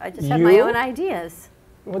nonconformist. I just have my own ideas.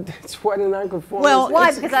 Well, that's what a nonconformist Well, is.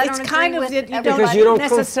 Why? Because I don't it's kind agree of with that Because you don't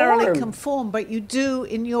necessarily conform. but you do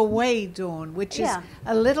in your way, Dawn, which is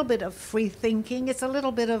a little bit of free thinking. It's a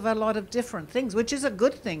little bit of a lot of different things, which is a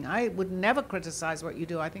good thing. I would never criticize what you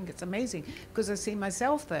do. I think it's amazing, because I see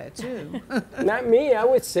myself there too. Not me. I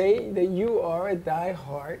would say that you are a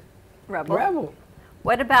die-hard rebel.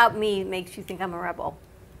 What about me makes you think I'm a rebel?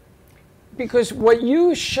 Because what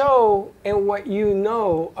you show and what you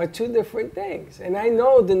know are two different things. And I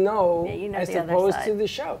know the know, as opposed to the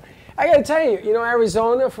show. I got to tell you,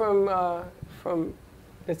 Arizona from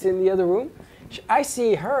that's in the other room, I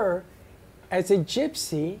see her as a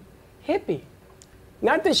gypsy hippie.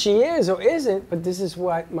 Not that she is or isn't, but this is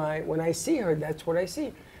what when I see her, that's what I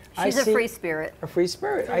see. She's a free spirit. A free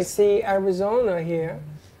spirit. I see Arizona here,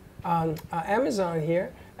 Amazon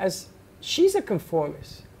here, as she's a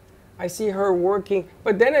conformist. I see her working,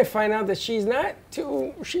 but then I find out that she's not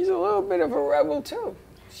she's a little bit of a rebel too.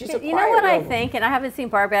 She's a quiet You know what rebel. I think, and I haven't seen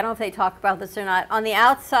Barbie, I don't know if they talk about this or not, on the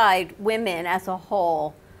outside, women as a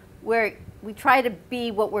whole, where we try to be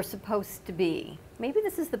what we're supposed to be. Maybe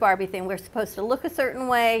this is the Barbie thing. We're supposed to look a certain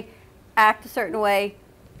way, act a certain way,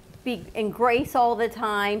 be in grace all the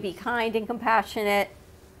time, be kind and compassionate,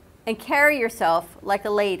 and carry yourself like a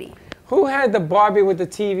lady. Who had the Barbie with the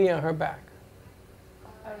TV on her back?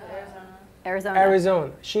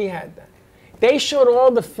 Arizona. She had that. They showed all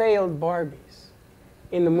the failed Barbies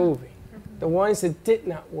in the movie, the ones that did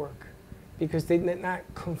not work because they did not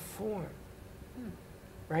conform,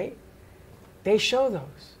 right? They show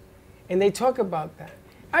those, and they talk about that.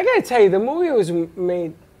 I gotta tell you, the movie was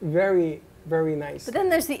made very, very nice. But then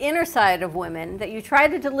there's the inner side of women, that you try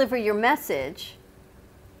to deliver your message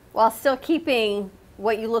while still keeping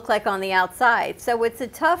what you look like on the outside. So it's a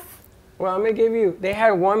tough... Well, I'm going to give you, they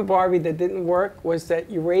had one Barbie that didn't work, was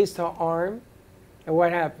that you raised her arm, and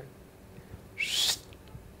what happened?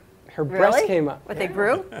 Her breast came out. What, they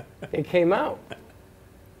grew? They came out.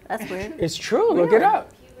 That's weird. It's true, look it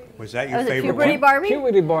up. Was that your favorite it puberty one? Barbie?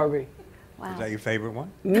 Puberty Barbie. Wow. Was that your favorite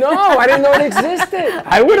one? No, I didn't know it existed.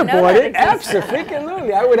 I would have know bought that it, existed.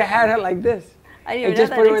 absolutely. I would have had her like this. I didn't and even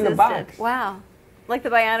just know put that her in the existed. box. Wow. Like the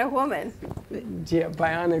Bionic Woman. Yeah,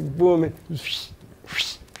 Bionic Woman.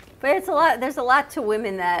 But it's a lot. There's a lot to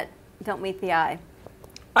women that don't meet the eye.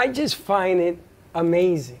 I just find it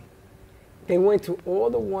amazing. They went through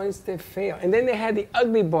all the ones that failed. And then they had the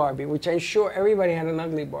ugly Barbie, which I'm sure everybody had an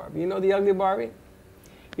ugly Barbie. You know the ugly Barbie?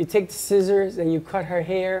 You take the scissors and you cut her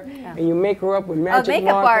hair and you make her up with magic marker.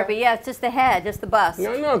 Makeup Barbie, yeah, it's just the head, just the bust.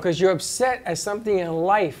 No, because you're upset at something in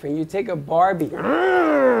life and you take a Barbie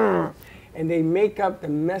and they make up the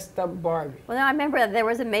messed up Barbie. Well, no, I remember that there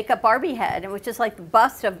was a makeup Barbie head. It was just like the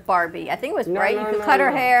bust of Barbie. I think it was bright. You could cut her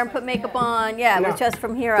hair and put makeup on. Yeah, it was just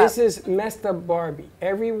from here up. This is messed up Barbie.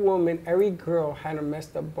 Every woman, every girl had a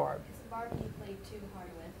messed up Barbie. Barbie you played too hard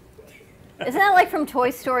with. Isn't that like from Toy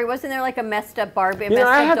Story? Wasn't there like a messed up Barbie, a You know, messed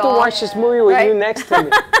I up have doll? to watch this movie with you next to me.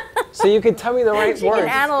 So you can tell me the right She words. can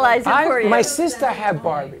analyze it for you. My sister had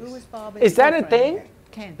Barbies. Who was Barbie's Is that a boyfriend? thing?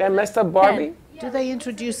 Ken. That messed up Barbie? Do they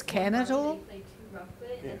introduce Ken at all?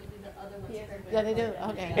 Yeah, they do.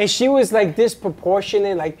 Okay. And she was like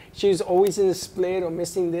disproportionate, like she was always in the split or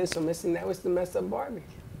missing this or missing that. Was the messed up Barbie.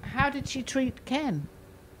 How did she treat Ken?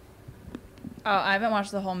 Oh, I haven't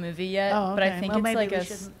watched the whole movie yet, Oh, but I okay. think Well, it's maybe like we a.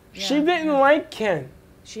 shouldn't- She didn't like Ken.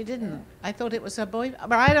 She didn't. I thought it was her boy.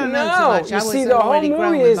 But I don't know too No, much. you I was see, the whole already grown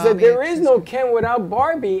movie when is that Barbie there is existed. no Ken without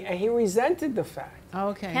Barbie, and he resented the fact.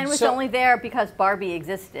 Okay. Ken was So- only there because Barbie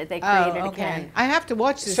existed. They created a Ken. I have to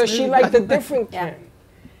watch this So movie. she liked by the the way. different Ken,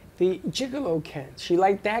 the gigolo Ken. She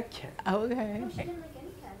liked that Ken. Okay.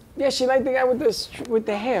 Yeah, she liked the guy with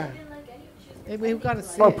the hair. We've got to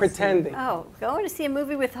see Or it. pretending. Oh, going to see a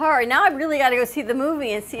movie with her. Now I really got to go see the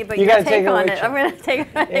movie and see about You your gotta take take her on with it. you. I'm going to take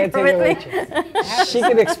her Yeah, take her with me. She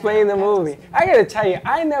could explain the movie. I gotta tell you,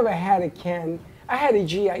 I never had a Ken. I had a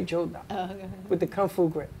G.I. Joe doll with the Kung Fu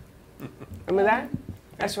grip. Remember that?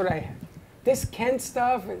 That's what I had. This Ken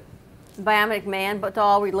stuff, and Bionic Man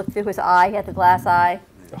doll, we looked through his eye. He had the glass eye.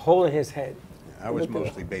 the hole in his head. I was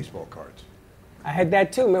mostly baseball cards. I had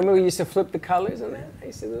that too. Remember we used to flip the colors on that? I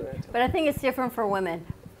used to do that too. But I think it's different for women.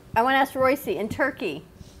 I want to ask Roysi, in Turkey,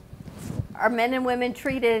 are men and women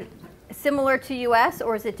treated similar to U.S.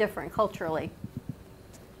 or is it different culturally?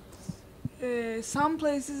 Some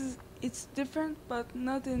places it's different, but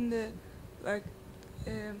not in the like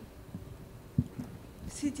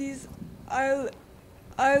cities I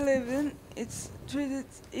live in. It's treated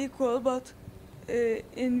equal, but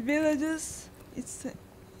in villages it's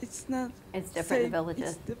not. It's different in same. villages.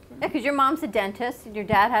 It's different. Yeah, because your mom's a dentist and your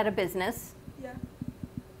dad had a business. Yeah,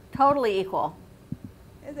 Totally equal.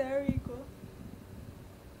 yeah, they're equal.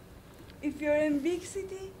 If you're in big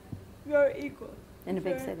city, you're equal. In a If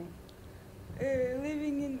big you're, city.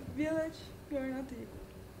 Living in village, you're not equal.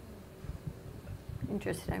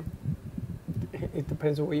 Interesting. It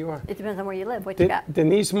depends on where you are. It depends on where you live. What you got?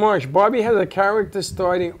 Denise Marsh. Barbie has a character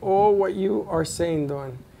starting all what you are saying,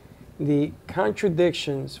 Dawn. The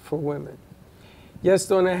contradictions for women. Yes,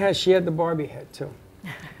 Dawn, she had the Barbie head too.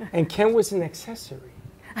 And Ken was an accessory.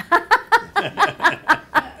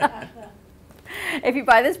 If you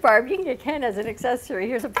buy this Barbie, you can get Ken as an accessory.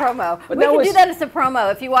 Here's a promo. But We that can was- do that as a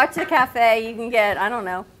promo. If you watch the cafe, you can get, I don't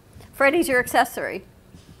know, Freddie's your accessory.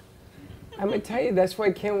 I'm going to tell you, that's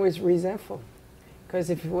why Ken was resentful. Because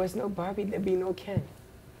if there was no Barbie, there'd be no Ken.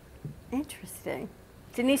 Interesting.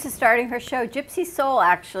 Denise is starting her show, Gypsy Soul,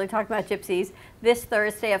 actually, talking about gypsies. This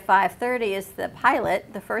Thursday at 5:30 is the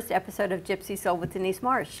pilot, the first episode of Gypsy Soul with Denise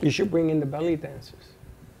Marsh. You should bring in the belly dancers.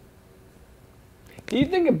 Do you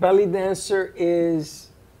think a belly dancer is,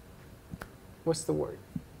 what's the word?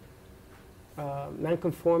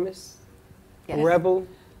 Nonconformist? Yes. A rebel?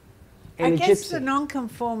 I And a guess gypsy? the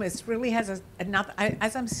nonconformist really has another.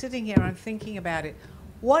 As I'm sitting here, I'm thinking about it.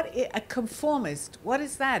 A conformist? What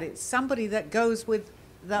is that? It's somebody that goes with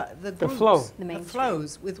the groups, flow. The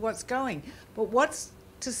flows with what's going. But what's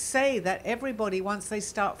to say that everybody, once they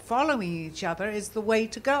start following each other, is the way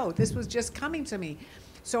to go? This was just coming to me.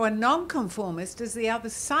 So a nonconformist is the other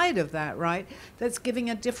side of that, right? That's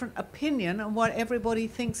giving a different opinion on what everybody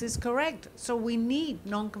thinks is correct. So we need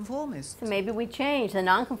nonconformists. So maybe we change. The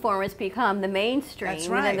nonconformists become the mainstream. That's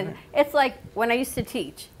and then right. It's like when I used to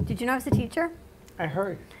teach. Did you know I was a teacher? I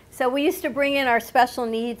heard. So we used to bring in our special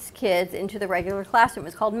needs kids into the regular classroom.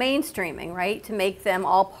 It's called mainstreaming, right? To make them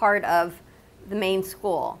all part of the main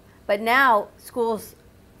school. But now schools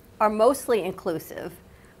are mostly inclusive,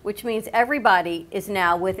 which means everybody is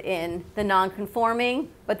now within the non-conforming,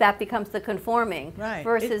 but that becomes the conforming. Right.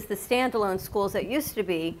 Versus the standalone schools that used to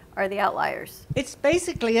be are the outliers. It's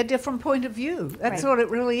basically a different point of view. That's Right. what it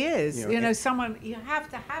really is. You know, You know, you have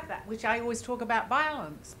to have that, which I always talk about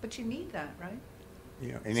balance, but you need that, right?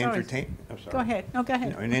 You know, in Sorry. I'm sorry. Go ahead. No, go ahead.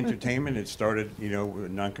 You know, in entertainment, it started, with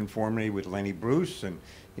nonconformity with Lenny Bruce, and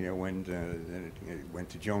when then it went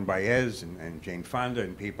to Joan Baez and Jane Fonda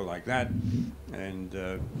and people like that, and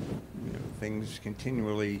things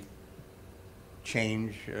continually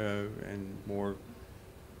change and more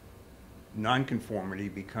nonconformity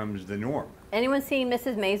becomes the norm. Anyone seen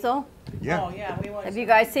Mrs. Maisel? Yeah. Oh, yeah, we watched Have you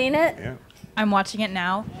guys seen it? Yeah. I'm watching it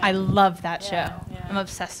now. I love that show. I'm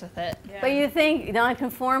obsessed with it. But you think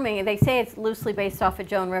non-conforming, they say it's loosely based off of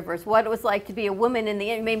Joan Rivers. What it was like to be a woman in the,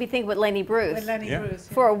 it made me think with Lenny Bruce. With Lenny Bruce.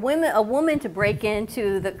 For a woman to break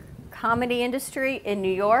into the comedy industry in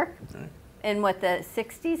New York in what, the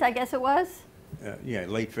 60s, I guess it was? Yeah,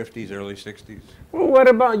 late 50s, early 60s. Well, what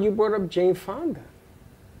about, you brought up Jane Fonda.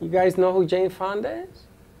 You guys know who Jane Fonda is?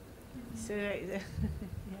 So,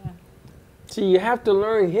 So you have to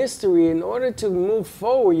learn history in order to move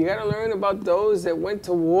forward. You got to learn about those that went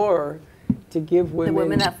to war to give women. The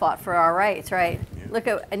women that fought for our rights, right? Look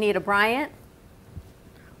at Anita Bryant.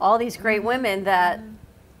 All these great women that.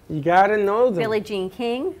 You got to know them. Billie Jean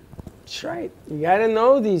King. That's right. You got to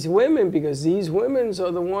know these women because these women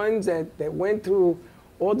are the ones that went through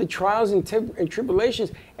all the trials and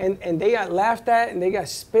tribulations, and they got laughed at, and they got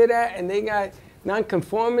spit at, and they got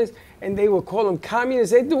nonconformists, and they will call them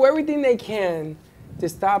communists. They do everything they can to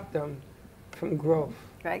stop them from growth.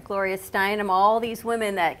 Right, Gloria Steinem, all these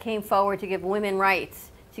women that came forward to give women rights,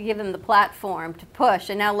 to give them the platform to push,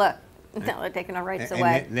 and now look, now they're taking our rights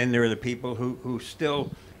away. And then there are the people who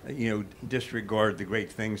still, disregard the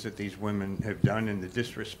great things that these women have done and the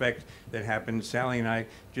disrespect that happened. Sally and I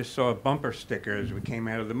just saw a bumper sticker as we came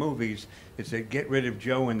out of the movies. It said, "Get rid of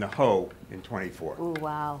Joe and the hoe in 24." Ooh,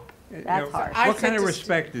 wow. That's harsh. What kind of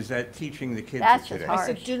respect is that teaching the kids That's today? just harsh. I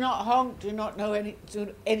said, do not honk, do not know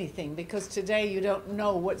do anything, because today you don't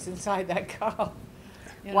know what's inside that car.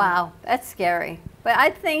 You know? Wow, that's scary. But I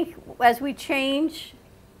think as we change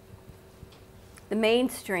the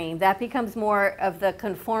mainstream, that becomes more of the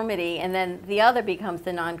conformity, and then the other becomes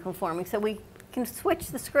the non-conforming. So we can switch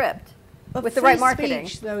the script with the right marketing.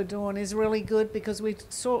 Speech, though, Dawn, is really good because we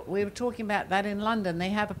were talking about that in London. They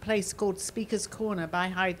have a place called Speaker's Corner by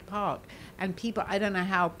Hyde Park, and people, I don't know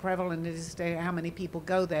how prevalent it is today, how many people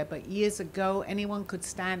go there, but years ago, anyone could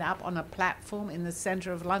stand up on a platform in the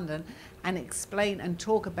center of London and explain and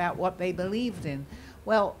talk about what they believed in.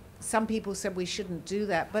 Well, some people said we shouldn't do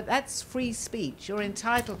that, but that's free speech. You're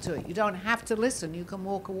entitled to it. You don't have to listen. You can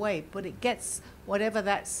walk away, but it gets whatever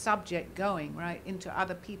that subject going, right, into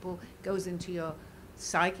other people, goes into your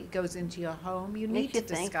psyche, goes into your home. You need to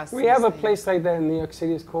discuss We have a place like that in New York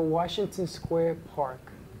City. It's called Washington Square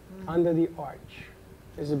Park, under the arch.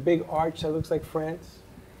 There's a big arch that looks like France,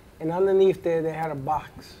 and underneath there they had a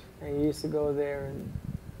box, and you used to go there, and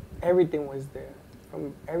everything was there.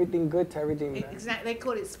 From everything good to everything bad. Exactly. They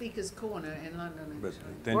call it Speaker's Corner in London.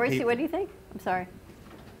 Roysi, what do you think? I'm sorry.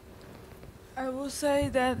 I will say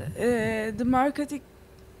that the marketing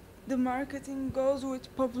goes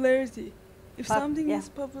with popularity. If something is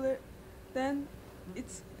popular, then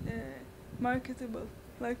it's marketable.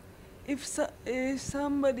 Like if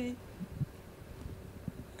somebody,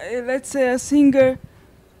 let's say a singer,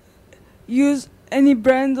 use any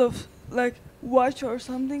brand of like watch or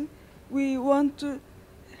something, we want to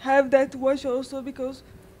have that watch also because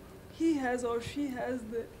he has or she has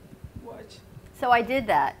the watch. So I did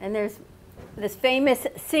that, and there's this famous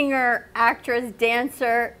singer, actress,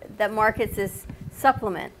 dancer that markets this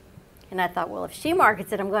supplement. And I thought, well, if she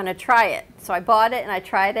markets it, I'm going to try it. So I bought it and I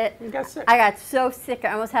tried it. You got sick. I got so sick,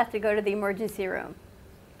 I almost had to go to the emergency room.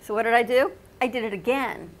 So what did I do? I did it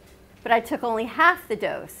again. But I took only half the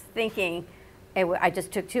dose, thinking I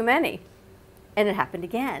just took too many. And it happened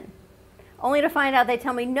again. Only to find out they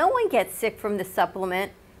tell me no one gets sick from this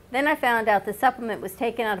supplement. Then I found out the supplement was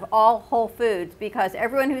taken out of all Whole Foods because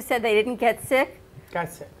everyone who said they didn't get sick,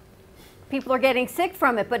 got sick. People are getting sick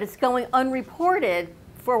from it, but it's going unreported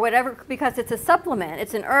for whatever, because it's a supplement,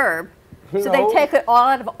 it's an herb. So they take it all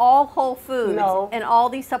out of all Whole Foods and all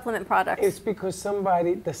these supplement products. It's because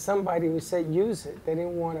somebody who said use it, they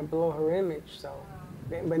didn't want to blow her image, so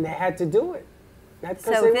when they had to do it.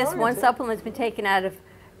 So this one supplement's been taken out of,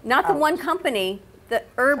 not the one company, the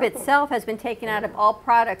herb itself has been taken out of all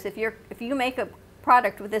products. If you make a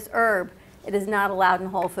product with this herb, it is not allowed in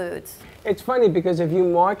Whole Foods. It's funny because if you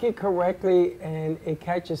market correctly and it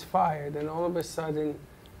catches fire, then all of a sudden,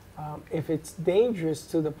 if it's dangerous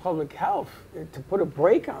to the public health, to put a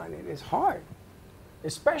brake on it is hard.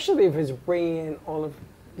 Especially if it's bringing in all of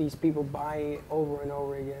these people buying it over and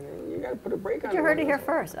over again. And you got to put a brake on it. You heard it here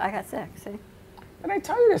first. I got sick, see? And I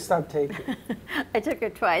tell you to stop taking it. I took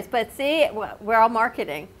it twice, but see, we're all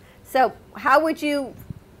marketing. So how would you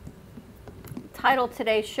title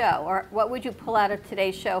today's show, or what would you pull out of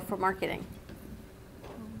today's show for marketing?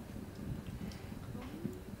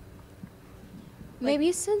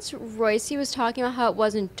 Maybe since Roysi was talking about how it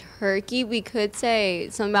wasn't Turkey, we could say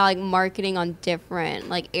something about like marketing on different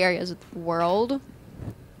like areas of the world.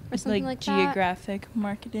 or something like that. Geographic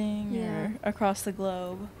marketing Yeah. or across the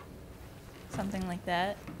globe, something like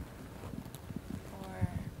that. Or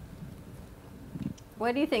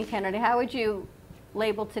What do you think, Kennedy? How would you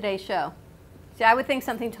label today's show? See, I would think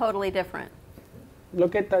something totally different.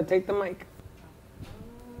 Look at take the mic.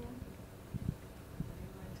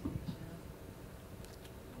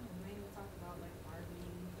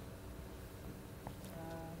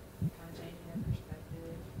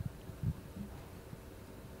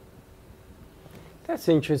 That's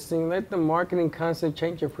interesting. Let the marketing concept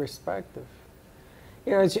change your perspective.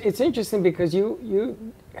 You know, it's interesting because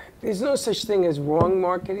there's no such thing as wrong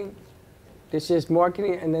marketing. There's just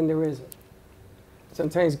marketing, and then there isn't.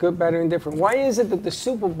 Sometimes good, better, and different. Why is it that the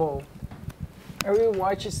Super Bowl, everyone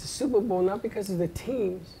watches the Super Bowl not because of the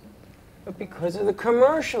teams, but because of the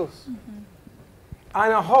commercials?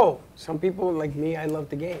 On a whole, some people like me, I love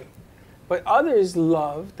the game. But others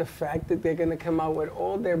love the fact that they're going to come out with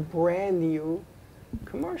all their brand new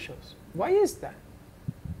commercials. Why is that?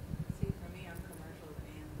 See, for me, I'm commercials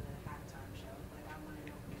and the halftime show. Like, I want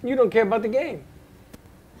to know. You don't care about the game.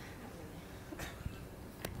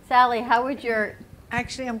 Sally, how would your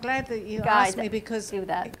Actually, I'm glad that you guide asked me because do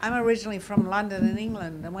that? I'm originally from London in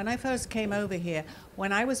England. And when I first came over here,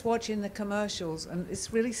 when I was watching the commercials, and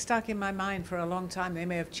it's really stuck in my mind for a long time, they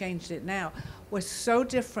may have changed it now, was so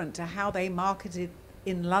different to how they marketed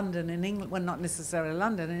in London, in England, well, not necessarily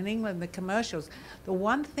London, in England, the commercials. The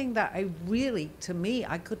one thing that I really, to me,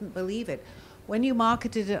 I couldn't believe it. When you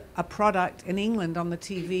marketed a product in England on the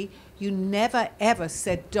TV, you never ever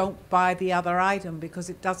said, don't buy the other item because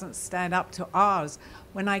it doesn't stand up to ours.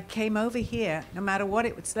 When I came over here, no matter what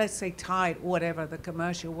it was, let's say Tide or whatever the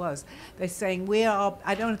commercial was, they're saying we are,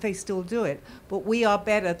 I don't know if they still do it, but we are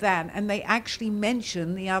better than, and they actually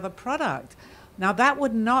mention the other product. Now that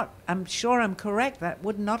would not, I'm sure I'm correct, that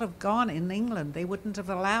would not have gone in England. They wouldn't have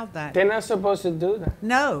allowed that. They're not supposed to do that.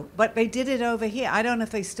 No, but they did it over here. I don't know if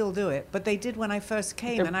they still do it, but they did when I first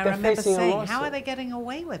came, and I remember saying, how are they getting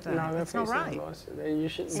away with that? No, That's not right. You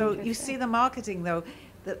shouldn't. So you see the marketing, though,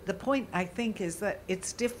 the point, I think, is that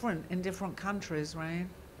it's different in different countries, right?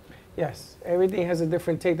 Yes, everything has a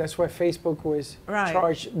different take. That's why Facebook was Right.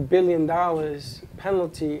 charged $1 billion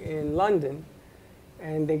penalty in London,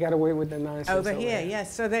 and they got away with the nonsense Over here, there.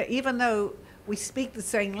 yes. So that even though we speak the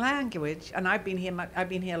same language, and I've been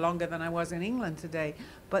here longer than I was in England today,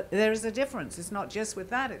 but there is a difference. It's not just with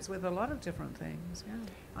that; it's with a lot of different things. Yeah,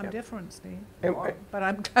 I'm different, Steve. But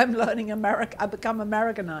I'm learning American. I've become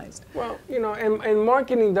Americanized. Well, you know, and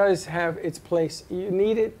marketing does have its place. You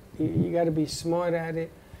need it. You got to be smart at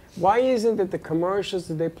it. Why isn't it the commercials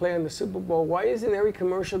that they play on the Super Bowl? Why isn't every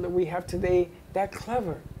commercial that we have today that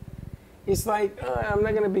clever? It's like, I'm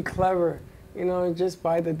not going to be clever, you know, just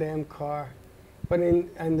buy the damn car. But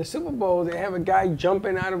in the Super Bowl, they have a guy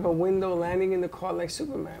jumping out of a window, landing in the car like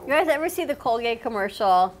Superman. You guys ever see the Colgate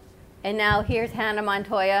commercial? And now here's Hannah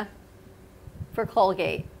Montoya for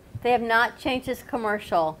Colgate. They have not changed this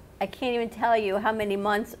commercial. I can't even tell you how many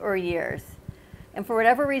months or years. And for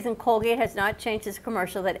whatever reason, Colgate has not changed this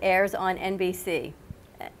commercial that airs on NBC.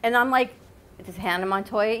 And I'm like, does Hannah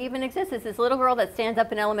Montoya even exist? It's this little girl that stands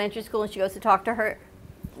up in elementary school and she goes to talk to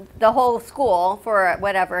the whole school for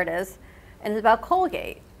whatever it is. And it's about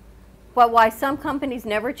Colgate. But why some companies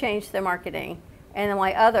never change their marketing, and then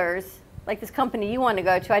why others, like this company you want to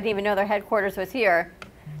go to, I didn't even know their headquarters was here,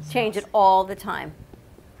 change it all the time.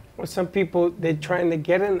 Well, some people, they're trying to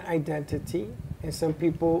get an identity, and some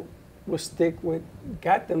people will stick with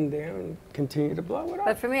got them there and continue to blow it up.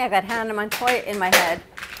 But for me, I got Hannah Montoya in my head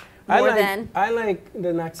I more like the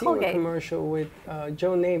Noxzema Colgate. commercial with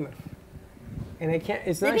Joe Namath. And I can't,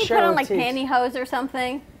 it's Did not he Cheryl put on like Teague. pantyhose or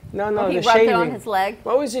something? No, Or no, he the rubbed shaving. it on his leg?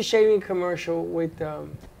 What was the shaving commercial with Joe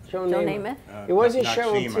Namath? It wasn't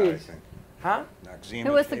Cheryl Noxzema, I Teague. think. Huh? Noxzema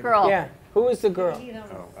Who was the shaving. girl? Yeah. Who was the girl?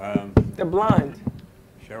 The blonde.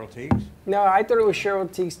 Cheryl Teagues? No, I thought it was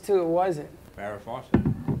Cheryl Teagues too. It wasn't. Farrah Fawcett?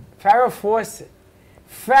 Farrah Fawcett.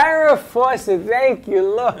 Farrah Fawcett, thank you,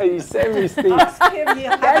 Lord. You sent me, Steve. That's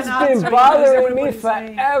been bothering me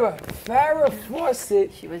forever. Farrah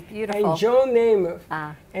Fawcett. She was beautiful. And Joe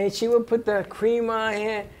Namath. And she would put the cream on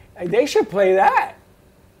here. They should play that.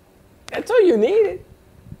 That's all you needed.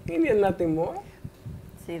 You need nothing more.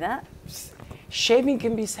 See that? Shaving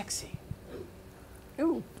can be sexy.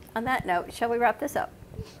 Ooh, on that note, shall we wrap this up?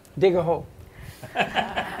 Dig a hole.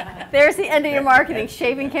 There's the end of your marketing.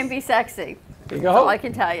 Shaving can be sexy. Dig a That's hole. all I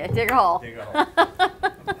can tell you. Dig a hole. Dig a hole.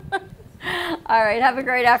 All right. Have a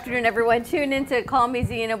great afternoon, everyone. Tune in to Call Me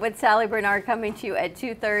Zena with Sally Barnard coming to you at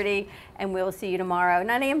 2:30, and we'll see you tomorrow.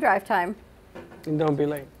 9 a.m. drive time. And don't be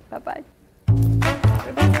late. Bye-bye.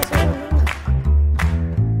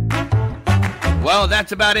 Well,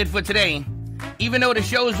 that's about it for today. Even though the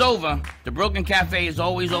show's over, the Broken Cafe is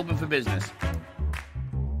always open for business.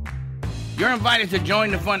 You're invited to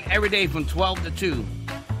join the fun every day from 12 to 2.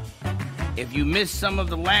 If you missed some of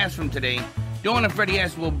the laughs from today, Dawn and Freddie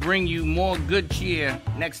S. will bring you more good cheer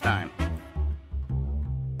next time.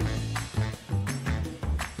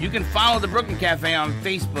 You can follow the Brooklyn Cafe on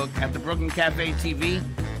Facebook at the Brooklyn Cafe TV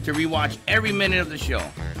to rewatch every minute of the show.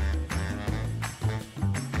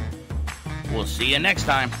 We'll see you next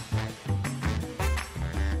time.